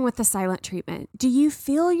the thing with the silent treatment. Do you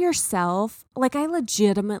feel yourself, like I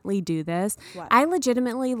legitimately do this. What? I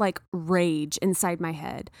legitimately like rage inside my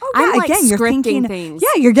head. Oh, yeah. I'm like Again, you're scripting thinking things.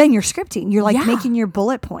 Yeah, you're scripting. You're like Yeah. making your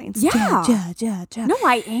bullet points. Yeah. Ja. No,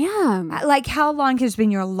 I am. Like, how long has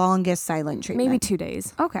been your longest silent treatment? Maybe 2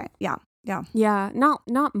 days. Okay. Yeah. Yeah. Yeah,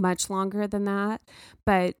 not much longer than that.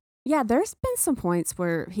 But yeah, there's been some points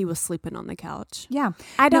where he was sleeping on the couch. Yeah.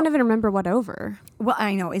 I don't even remember what over. Well,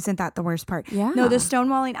 I know. Isn't that the worst part? Yeah. No, the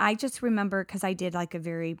stonewalling, I just remember because I did like a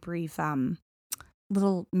very brief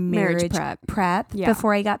little marriage prep Yeah.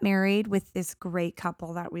 before I got married with this great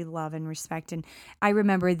couple that we love and respect. And I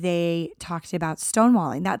remember they talked about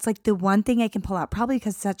stonewalling. That's like the one thing I can pull out, probably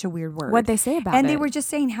because it's such a weird word. What'd they say about it? And they were just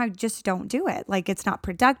saying how just don't do it. Like, it's not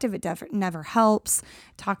productive. It never helps.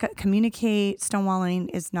 Communicate. Stonewalling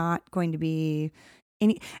is not going to be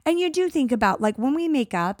any. And you do think about, like, when we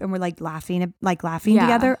make up and we're like laughing Yeah.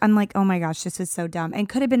 together, I'm like, oh my gosh, this is so dumb and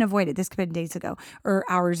could have been avoided. This could have been days ago or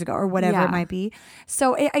hours ago or whatever Yeah. it might be.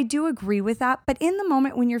 So I do agree with that. But in the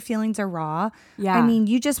moment when your feelings are raw, Yeah. I mean,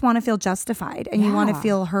 you just want to feel justified and you want to Yeah.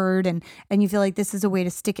 feel heard and you feel like this is a way to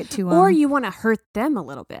stick it to them. Or you want to hurt them a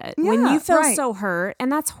little bit. When Yeah, you feel right. so hurt,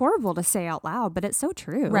 and that's horrible to say out loud, but it's so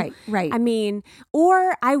true. Right. I mean,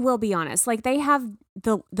 or I will be honest, like they have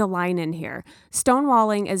the line in here.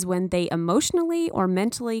 Stonewalling is when they emotionally or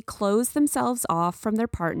mentally close themselves off from their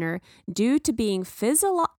partner due to being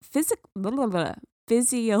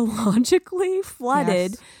physiologically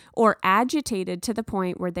flooded Yes. or agitated to the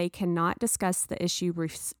point where they cannot discuss the issue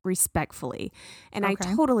respectfully. And Okay.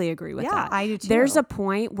 I totally agree with Yeah, that. I do too. There's a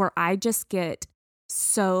point where I just get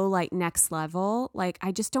so like next level, like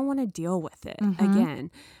I just don't want to deal with it again.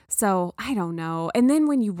 So I don't know. And then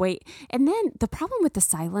when you wait, and then the problem with the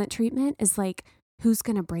silent treatment is like, who's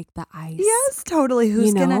gonna break the ice? Yes, totally. Who's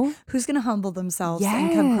You know? gonna humble themselves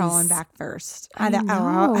and come crawling Yes. back first? I don't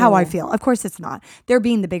know know. how I feel. Of course, it's not. They're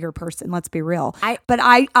being the bigger person. Let's be real. But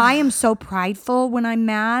I am so prideful when I'm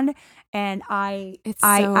mad, and I get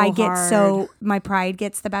so hard. my pride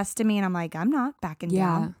gets the best of me, and I'm like, I'm not backing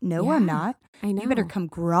down. No, Yeah. I'm not. I know. You better come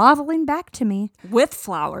groveling back to me. with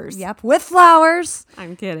flowers. Yep, with flowers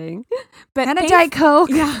I'm kidding. But and a Diet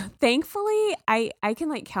Coke. Yeah, thankfully, I can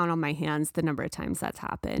like count on my hands the number of times that's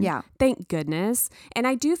happened. Yeah. Thank goodness. And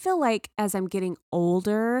I do feel like as I'm getting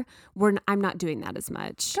older, I'm not doing that as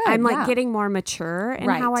much. Good, I'm like yeah. getting more mature in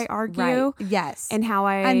how I argue. Right. Yes, And how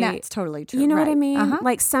and that's totally true. You know what I Right. mean? Uh-huh.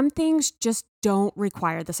 Like some things just don't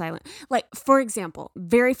require the silent. Like, for example,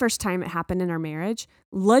 very first time it happened in our marriage,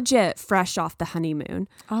 legit fresh off the honeymoon,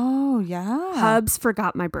 Oh yeah. Hubs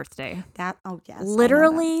forgot my birthday. That. Oh yes. I know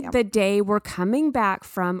Literally that. Yep. the day we're coming back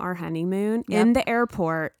from our honeymoon in the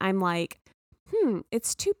airport, I'm like,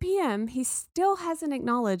 it's 2 p.m. He still hasn't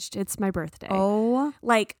acknowledged it's my birthday. Oh.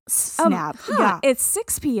 Like, Snap. Yeah. it's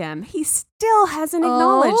 6 p.m. He still hasn't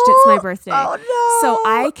acknowledged it's my birthday. Oh no. So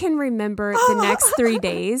I can remember the next 3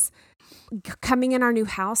 days coming in our new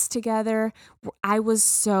house together. I was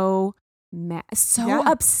so mad, so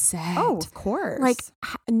upset. Oh, of course. Like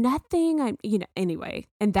nothing. Anyway,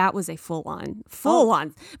 and that was a full on.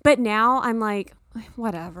 But now I'm like,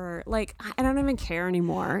 whatever. Like I don't even care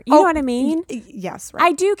anymore. You know what I mean? Yes, right.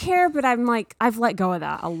 I do care, but I'm like, I've let go of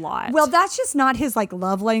that a lot. Well, that's just not his like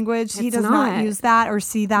love language. He It's does not not. use that or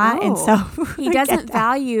see that, and No. so he I get doesn't that.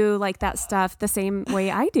 value like that stuff the same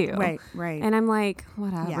way I do. Right. And I'm like,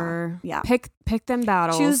 whatever. Yeah. Pick them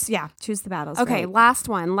battles. Choose the battles. Okay, right. last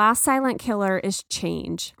one. Last silent killer is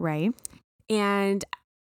change. Right. And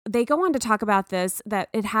they go on to talk about this, that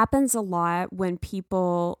it happens a lot when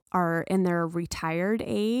people are in their retired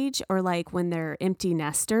age or like when they're empty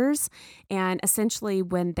nesters, and essentially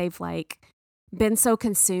when they've like been so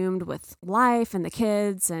consumed with life and the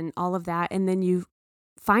kids and all of that. And then you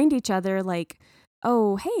find each other like,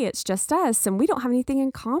 oh, hey, it's just us and we don't have anything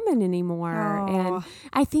in common anymore. Oh. And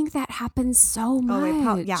I think that happens so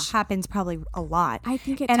much. It happens probably a lot. I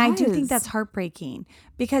think it and does. I do think that's heartbreaking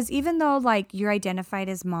because even though like you're identified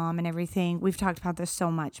as mom and everything, we've talked about this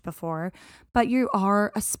so much before, but you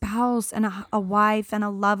are a spouse and a wife and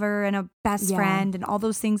a lover and a best friend and all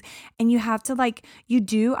those things. And you have to like,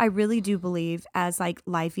 I really do believe as like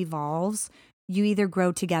life evolves, you either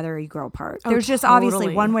grow together or you grow apart. Oh, There's just obviously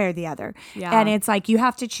totally. one way or the other. Yeah. And it's like you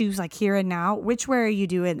have to choose like here and now, which way are you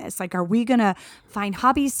doing this? Like, are we going to find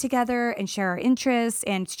hobbies together and share our interests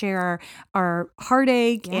and share our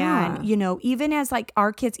heartache? Yeah. And, you know, even as like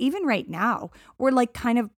our kids, even right now, we're like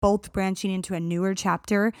kind of both branching into a newer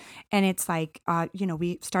chapter. And it's like, you know,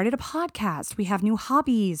 we started a podcast. We have new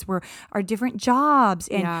hobbies. We're our different jobs.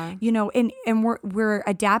 And, you know, and we're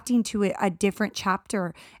adapting to a different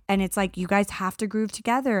chapter. And it's like, you guys have to groove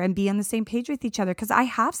together and be on the same page with each other. Because I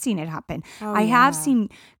have seen it happen. I have seen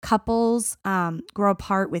couples grow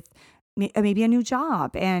apart with maybe a new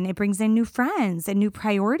job, and it brings in new friends and new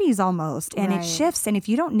priorities almost. And it shifts. And if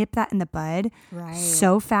you don't nip that in the bud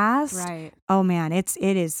so fast, oh man, it's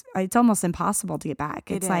almost impossible to get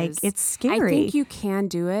back. It's like, it's scary. I think you can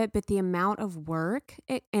do it, but the amount of work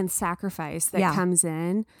and sacrifice that comes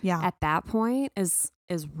in at that point is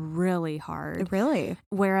really hard. Really.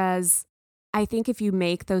 Whereas I think if you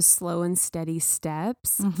make those slow and steady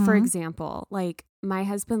steps, for example, like my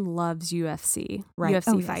husband loves UFC,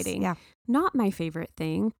 UFC fighting. Yeah. Not my favorite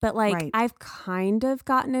thing, but like I've kind of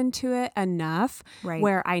gotten into it enough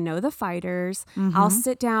where I know the fighters. I'll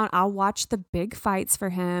sit down, I'll watch the big fights for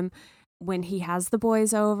him. When he has the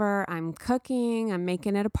boys over, I'm cooking, I'm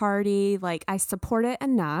making it a party. Like I support it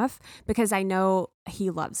enough because I know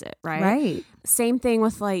he loves it, right? Same thing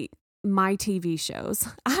with like my TV shows.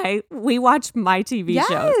 We watch my TV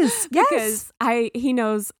shows because he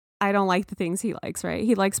knows I don't like the things he likes, right?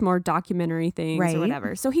 He likes more documentary things or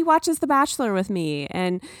whatever. So he watches The Bachelor with me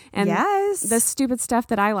and the stupid stuff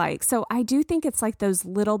that I like. So I do think it's like those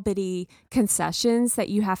little bitty concessions that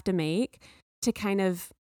you have to make to kind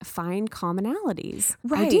of find commonalities.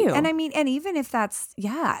 I do. And I mean, and even if that's,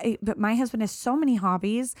 but my husband has so many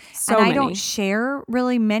hobbies and I don't share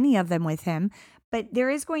really many of them with him. But there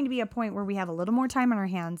is going to be a point where we have a little more time on our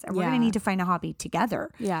hands and we're going to need to find a hobby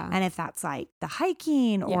together. Yeah. And if that's like the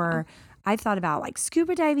hiking or I thought about like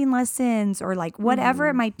scuba diving lessons or like whatever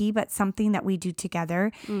it might be, but something that we do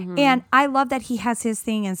together. And I love that he has his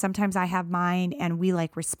thing and sometimes I have mine and we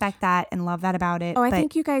like respect that and love that about it. Oh, I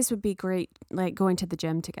think you guys would be great like going to the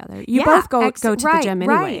gym together. You both go to the gym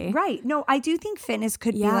anyway. Right. No, I do think fitness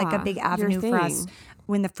could be like a big avenue for us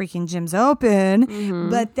when the freaking gym's open,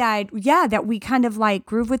 but that we kind of like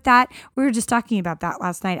groove with that. We were just talking about that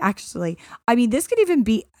last night, actually. I mean, this could even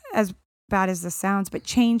be as bad as this sounds, but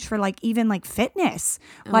change for like even like fitness,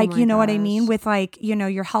 like, you know what I mean? With like, you know,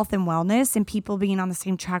 your health and wellness and people being on the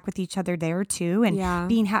same track with each other there too. And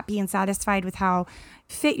being happy and satisfied with how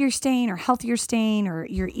fit you're staying or healthy you're staying or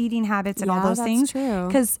your eating habits and all those things.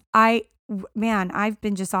 Because I've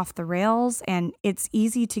been just off the rails and it's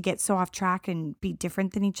easy to get so off track and be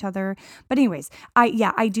different than each other. But anyways,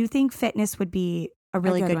 I do think fitness would be a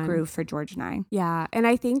really good groove for George and I. Yeah. And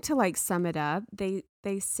I think to like sum it up, they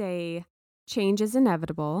say change is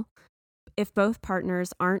inevitable. If both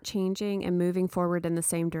partners aren't changing and moving forward in the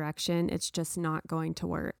same direction, it's just not going to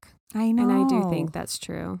work. I know. And I do think that's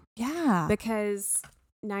true. Yeah. Because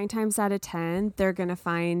 9 times out of 10, they're going to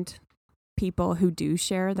find people who do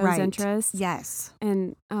share those interests. Yes.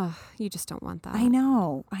 And you just don't want that. I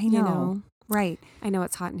know. You know? Right. I know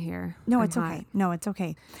it's hot in here. No, it's okay. No, it's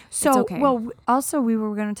okay. So, well, also we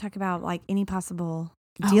were going to talk about like any possible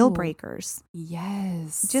deal breakers.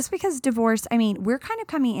 Yes. Just because divorce, I mean, we're kind of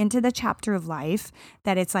coming into the chapter of life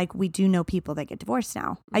that it's like we do know people that get divorced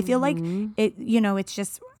now. I feel like it, you know, it's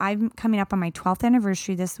just, I'm coming up on my 12th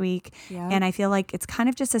anniversary this week. And I feel like it's kind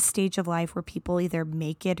of just a stage of life where people either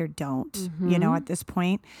make it or don't, you know, at this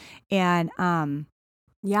point. And, and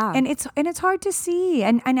it's hard to see.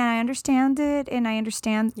 And I understand it. And I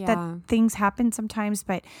understand that things happen sometimes,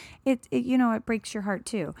 but it, you know, it breaks your heart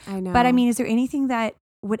too. I know. But I mean, is there anything that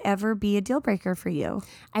would ever be a deal breaker for you?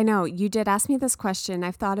 I know you did ask me this question.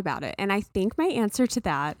 I've thought about it. And I think my answer to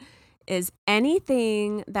that is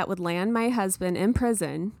anything that would land my husband in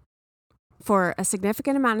prison for a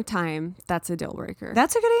significant amount of time, that's a deal breaker.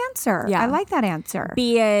 That's a good answer. Yeah. I like that answer.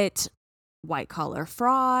 Be it white collar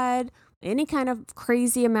fraud, any kind of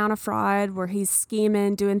crazy amount of fraud where he's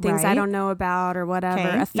scheming, doing things I don't know about or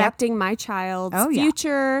whatever, affecting my child's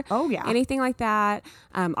future, anything like that.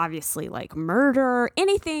 Obviously like murder,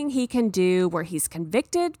 anything he can do where he's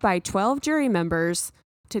convicted by 12 jury members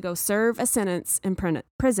to go serve a sentence in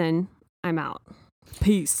prison, I'm out.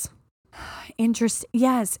 Peace. Interesting.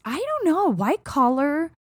 Yes. I don't know. White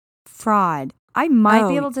collar fraud. I might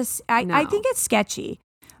be able to, I think it's sketchy.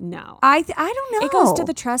 no. I don't know. It goes to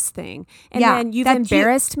the trust thing. And Yeah, then you've that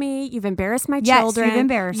embarrassed me. You've embarrassed my Yes, children. you've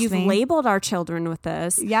embarrassed You've me. labeled our children with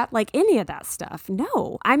this. Yep. Like any of that stuff.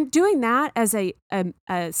 No, I'm doing that as a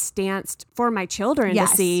stance for my children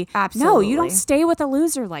Yes, to see. No, absolutely. you don't stay with a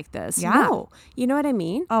loser like this. Yeah. No, you know what I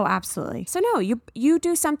mean? Oh, absolutely. So no, you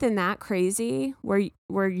do something that crazy where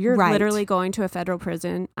you're Right. literally going to a federal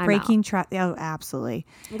prison. I'm Breaking trust. Oh, absolutely.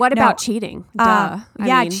 out. What No, about cheating? Duh.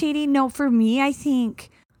 I mean, cheating. No, for me, I think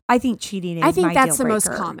cheating is I think my that's deal the most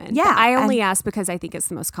breaker. common. Yeah. I only and- ask because I think it's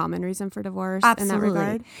the most common reason for divorce Absolutely. in that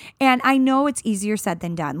regard. And I know it's easier said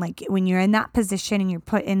than done. Like when you're in that position and you're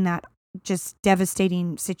put in that just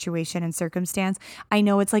devastating situation and circumstance, I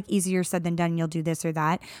know it's like easier said than done. You'll do this or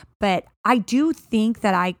that. But I do think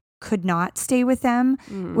that I could not stay with them,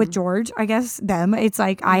 with George, I guess, them. It's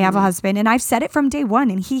like, I have a husband and I've said it from day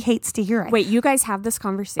one and he hates to hear it. Wait, you guys have this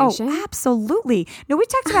conversation? Oh, absolutely. No, we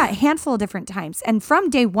talked about it a handful of different times. And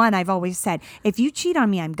from day one, I've always said, if you cheat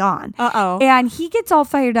on me, I'm gone. Uh-oh. And he gets all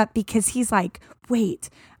fired up because he's like,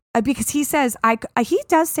 wait. Because he says, he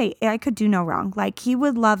does say, I could do no wrong. Like, he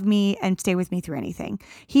would love me and stay with me through anything.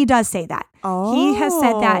 He does say that. He has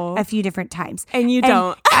said that a few different times. And you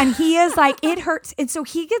don't. And he is like, it hurts. And so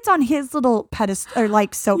he gets on his little pedestal or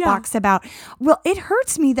like soapbox about, well, it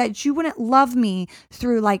hurts me that you wouldn't love me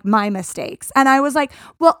through like my mistakes. And I was like,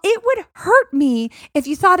 well, it would hurt me if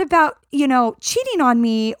you thought about, cheating on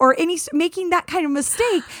me or making that kind of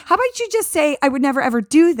mistake. How about you just say, I would never, ever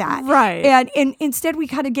do that. Right. And instead we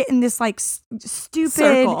kind of get in this like stupid,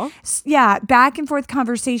 circle. Back and forth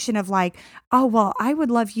conversation of like, oh, well, I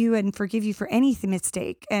would love you and forgive you for any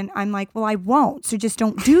mistake. And I'm like, well, I won't. So just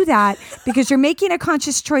don't do that because you're making a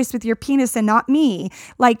conscious choice with your penis and not me.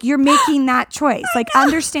 Like you're making that choice. Like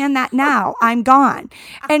understand that now. I'm gone.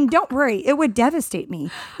 And don't worry, it would devastate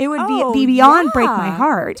me. It would be beyond break my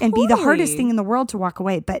heart and be the hardest thing in the world to walk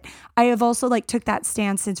away. But I have also like took that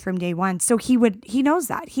stance since from day one. So he knows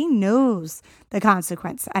that. He knows the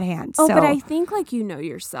consequence at hand. Oh, so, but I think like you know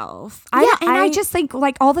yourself. I just think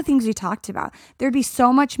like all the things we talked about, there'd be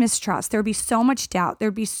so much mistrust. There'd be so much doubt.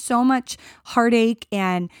 There'd be so much heartache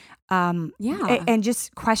and and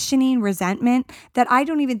just questioning, resentment that I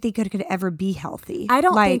don't even think it could ever be healthy. I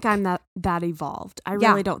don't think I'm that evolved. I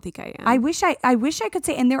really don't think I am. I wish I could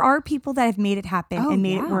say, and there are people that have made it happen and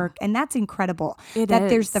made it work, and that's incredible.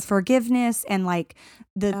 There's the forgiveness and like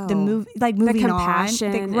the move, like moving the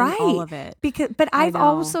compassion on, and all of it. But I've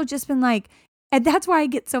also just been like, and that's why I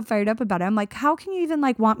get so fired up about it. I'm like, how can you even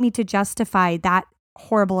like want me to justify that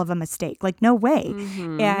horrible of a mistake? Like, no way.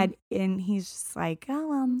 And he's just like, oh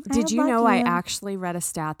well. Did you know I actually read a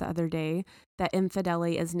stat the other day that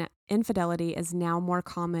infidelity is now more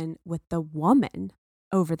common with the woman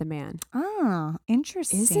over the man. Oh,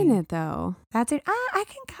 interesting. Isn't it though? That's it. I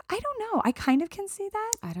don't know. I kind of can see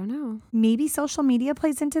that. I don't know. Maybe social media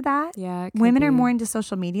plays into that. Yeah. Women are more into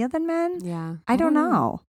social media than men. Yeah. I don't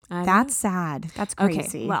know. That's sad. That's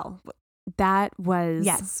crazy. Okay. Well, that was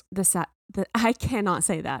I cannot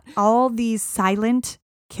say that. All these silent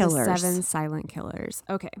killers. The 7 silent killers.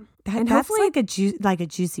 Okay. That's like a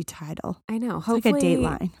juicy title. I know. It's hopefully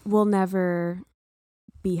like a Dateline. We'll never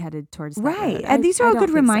be headed towards that. Right. And these are all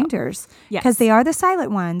good reminders. Because they are the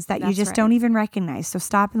silent ones that you just don't even recognize. So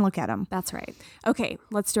stop and look at them. That's right. Okay.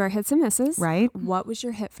 Let's do our hits and misses. Right. What was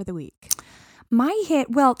your hit for the week? My hit,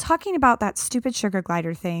 well, talking about that stupid sugar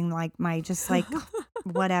glider thing, like my just like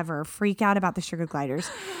whatever, freak out about the sugar gliders.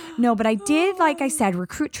 No, but I did, like I said,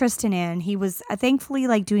 recruit Tristan in. He was thankfully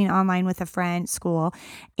like doing online with a friend at school,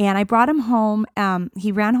 and I brought him home.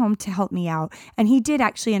 He ran home to help me out, and he did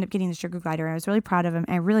actually end up getting the sugar glider. I was really proud of him.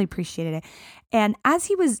 I really appreciated it. And as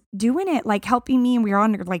he was doing it, like helping me, and we were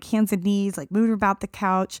on like hands and knees, like moving about the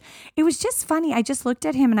couch, it was just funny. I just looked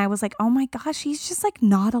at him and I was like, oh my gosh, he's just like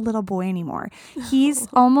not a little boy anymore. He's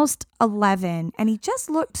almost 11 and he just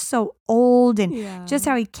looked so old and just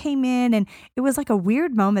how he came in. And it was like a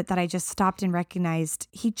weird moment that I just stopped and recognized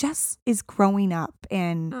he just is growing up.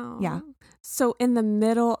 And So in the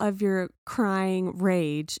middle of your crying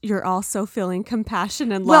rage, you're also feeling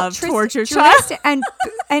compassion and love towards your child.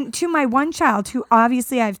 And to my one child, who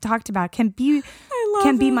obviously I've talked about, can be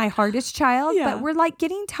my hardest child, but we're like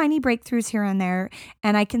getting tiny breakthroughs here and there,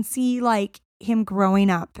 and I can see like him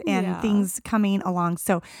growing up and things coming along.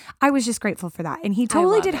 So I was just grateful for that. And he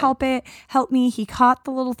totally did help me. He caught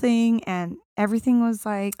the little thing and everything was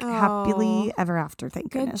like happily ever after.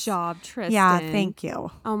 Thank goodness. Good job, Tristan. Yeah, thank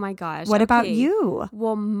you. Oh my gosh. What about you?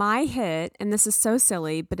 Well, my hit, and this is so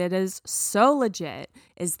silly, but it is so legit,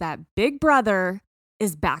 is that Big Brother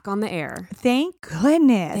is back on the air. Thank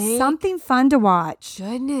goodness. Something fun to watch.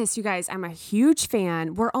 Goodness, you guys, I'm a huge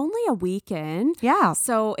fan. We're only a week in. Yeah.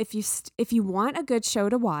 So if you want a good show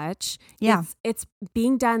to watch, yeah, it's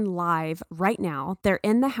being done live right now. They're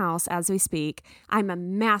in the house as we speak. I'm a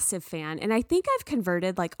massive fan. And I think I've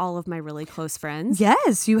converted like all of my really close friends.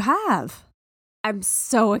 Yes, you have. I'm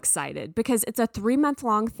so excited because it's a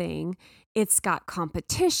 3-month-long thing. It's got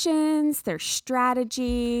competitions, there's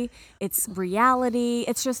strategy, it's reality.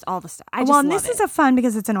 It's just all the stuff. And this is a fun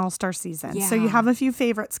because it's an all-star season. Yeah. So you have a few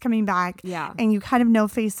favorites coming back. Yeah. And you kind of know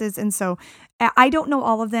faces. And so I don't know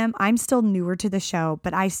all of them. I'm still newer to the show,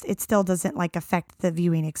 but it still doesn't like affect the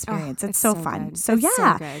viewing experience. It's so fun. Good. So it's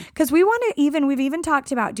yeah, so because we've even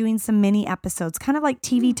talked about doing some mini episodes, kind of like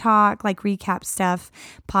TV talk, like recap stuff,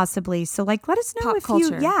 possibly. So like, let us know Pop if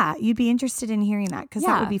culture. you'd be interested in hearing that because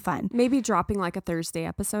that would be fun. Maybe dropping like a Thursday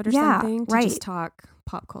episode or something to right. just talk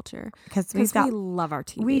pop culture. Because we love our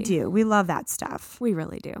TV. We do. We love that stuff. We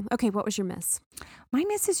really do. Okay, what was your miss? My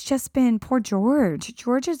miss has just been poor George.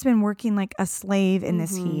 George has been working like a slave in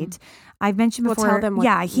this heat. I've mentioned before. We'll tell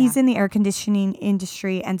them he's in the air conditioning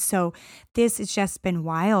industry. And so this has just been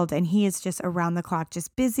wild. And he is just around the clock,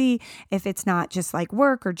 just busy. If it's not just like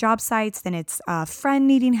work or job sites, then it's a friend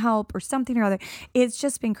needing help or something or other. It's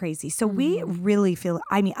just been crazy. So we really feel,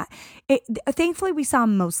 thankfully we saw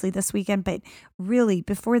him mostly this weekend, but really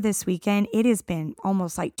before this weekend, it has been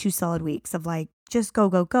almost like 2 solid weeks of like, just go,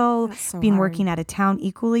 being working out of town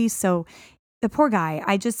equally. So the poor guy,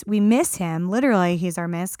 we miss him. Literally, he's our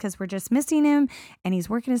miss because we're just missing him and he's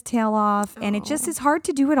working his tail off. And it just is hard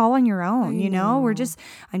to do it all on your own.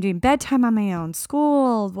 I'm doing bedtime on my own,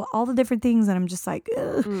 school, all the different things. And I'm just like,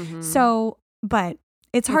 ugh. So, but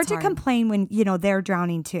it's hard to complain when, they're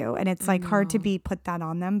drowning too. And it's like hard to put that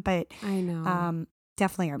on them. But I know.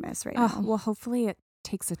 Definitely our miss right now. Well, hopefully it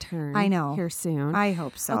takes a turn. I know. Here soon. I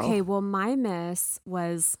hope so. Okay, well, my miss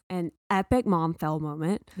was an epic mom fell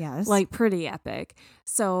moment. Yes. Like pretty epic.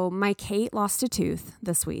 So my Kate lost a tooth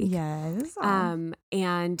this week. Yes.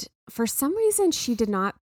 And for some reason she did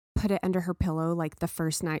not put it under her pillow like the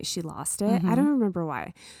first night she lost it. I don't remember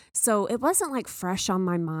why. So it wasn't like fresh on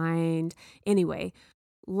my mind. Anyway,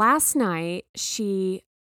 last night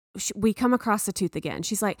we come across the tooth again.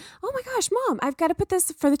 She's like, oh my gosh, Mom, I've got to put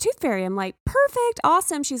this for the tooth fairy. I'm like, perfect.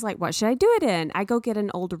 Awesome. She's like, what should I do it in? I go get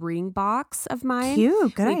an old ring box of mine.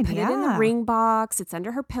 Cute. Good idea. Put it in the ring box. It's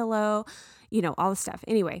under her pillow, all the stuff.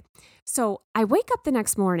 Anyway, so I wake up the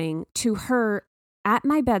next morning to her at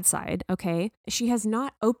my bedside. Okay. She has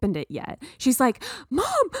not opened it yet. She's like,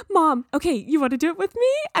 Mom, okay, you want to do it with me?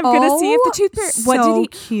 I'm going to see if the tooth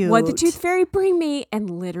fairy, what did the tooth fairy bring me? And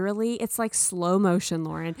literally it's like slow motion,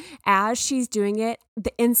 Lauren. As she's doing it,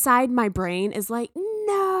 the inside my brain is like,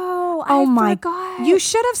 no, I forgot. You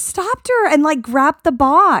should have stopped her and like grabbed the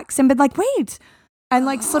box and been like, wait. And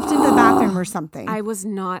like slipped into the bathroom or something. I was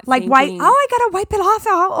not like thinking, I gotta wipe it off.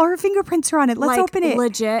 Or her fingerprints are on it. Let's open it.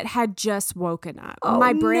 Legit had just woken up. Oh,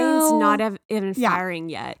 my brain's not even firing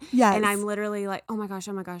yet. Yes. And I'm literally like, oh my gosh.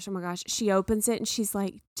 She opens it and she's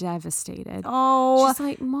like devastated. Oh. She's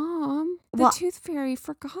like, Mom, the tooth fairy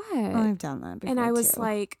forgot. I've done that before. And I was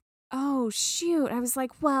like, oh shoot. I was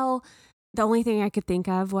like, well, the only thing I could think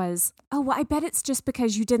of was, I bet it's just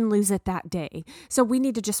because you didn't lose it that day. So we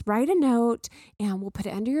need to just write a note and we'll put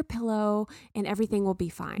it under your pillow and everything will be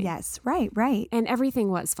fine. Yes, right. And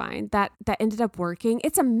everything was fine. That ended up working.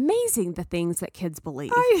 It's amazing the things that kids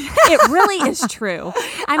believe. It really is true.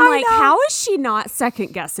 I'm like, how is she not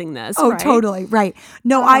second guessing this? Oh, right? totally. Right.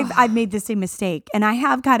 No, I've made the same mistake and I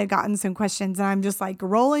have kind of gotten some questions and I'm just like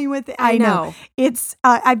rolling with it. I know. It's,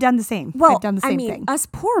 I've done the same. Well, I've done the same thing. Us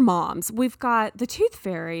poor moms, we've got the tooth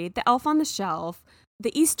fairy, the elf on the shelf,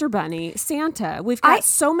 the Easter bunny, Santa. We've got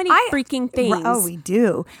so many freaking things. Oh, we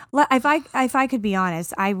do. If I could be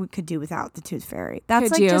honest, could do without the tooth fairy.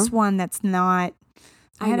 That's just one that's not,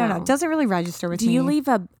 I don't know. It doesn't really register with me. Do you leave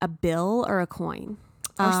a bill or a coin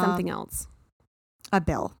or something else? A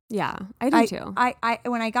bill. Yeah, I do too. I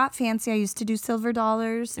when I got fancy, I used to do silver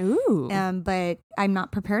dollars. Ooh. But I'm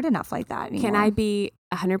not prepared enough like that anymore. Can I be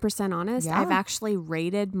 100% honest? Yeah. I've actually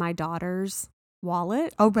raided my daughter's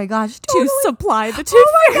wallet. Oh my gosh. Totally. To supply the tooth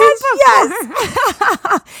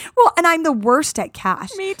yes. Well, and I'm the worst at cash.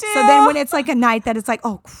 Me too. So then when it's like a night that it's like,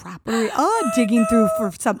 oh crap, digging through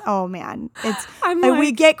for some, oh man. It's like,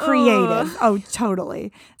 we get creative. Oh,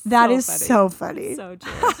 totally. That is so funny. So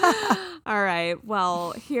true. All right.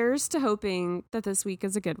 Well, here's to hoping that this week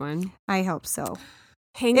is a good one. I hope so.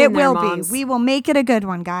 Hang in there, will moms. be. We will make it a good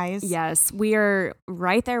one, guys. Yes, we are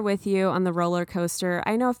right there with you on the roller coaster.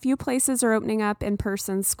 I know a few places are opening up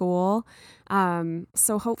in-person school,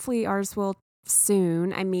 so hopefully ours will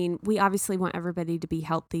soon. I mean, we obviously want everybody to be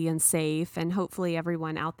healthy and safe, and hopefully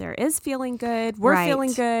everyone out there is feeling good. We're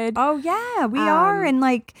feeling good. Oh yeah, we are. And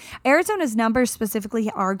like Arizona's numbers specifically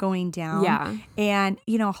are going down. Yeah. And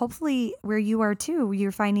hopefully where you are too,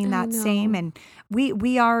 you're finding that same. And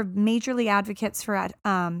we are majorly advocates for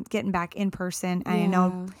getting back in person. And I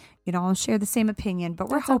know I'll share the same opinion, but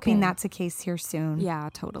we're hoping that's the case here soon. Yeah,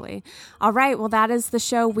 totally. All right. Well, that is the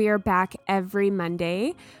show. We are back every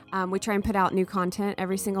Monday. We try and put out new content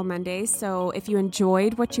every single Monday. So if you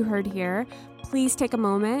enjoyed what you heard here, please take a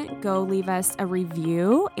moment, go leave us a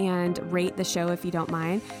review and rate the show if you don't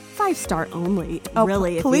mind. 5-star only,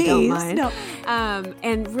 really, if you don't mind. No.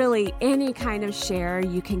 And really, any kind of share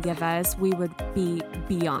you can give us, we would be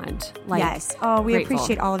beyond yes. Oh, we grateful.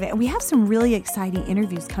 Appreciate all of it. And we have some really exciting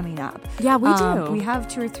interviews coming up. Yeah, we do. We have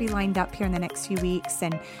 2 or 3 lined up here in the next few weeks,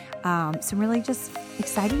 and some really just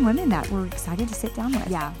exciting women that we're excited to sit down with.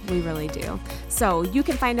 Yeah, we really do. So you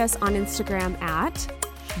can find us on Instagram at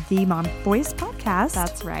The Mom Voice Podcast.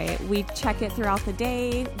 That's right. We check it throughout the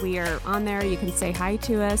day. We are on there. You can say hi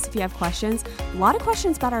to us if you have questions. A lot of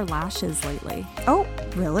questions about our lashes lately. Oh,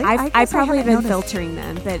 really? I've probably been noticed. filtering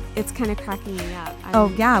them, but it's kind of cracking me up.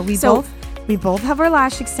 We both have our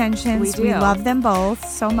lash extensions. We do. We love them both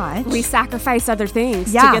so much. We sacrifice other things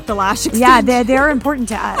to get the lash extension. Yeah, they're important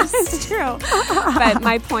to us. It's true. But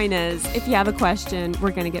my point is, if you have a question,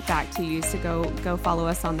 we're going to get back to you. So go follow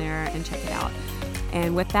us on there and check it out.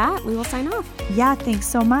 And with that, we will sign off. Yeah, thanks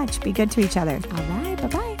so much. Be good to each other. All right.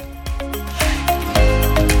 Bye-bye.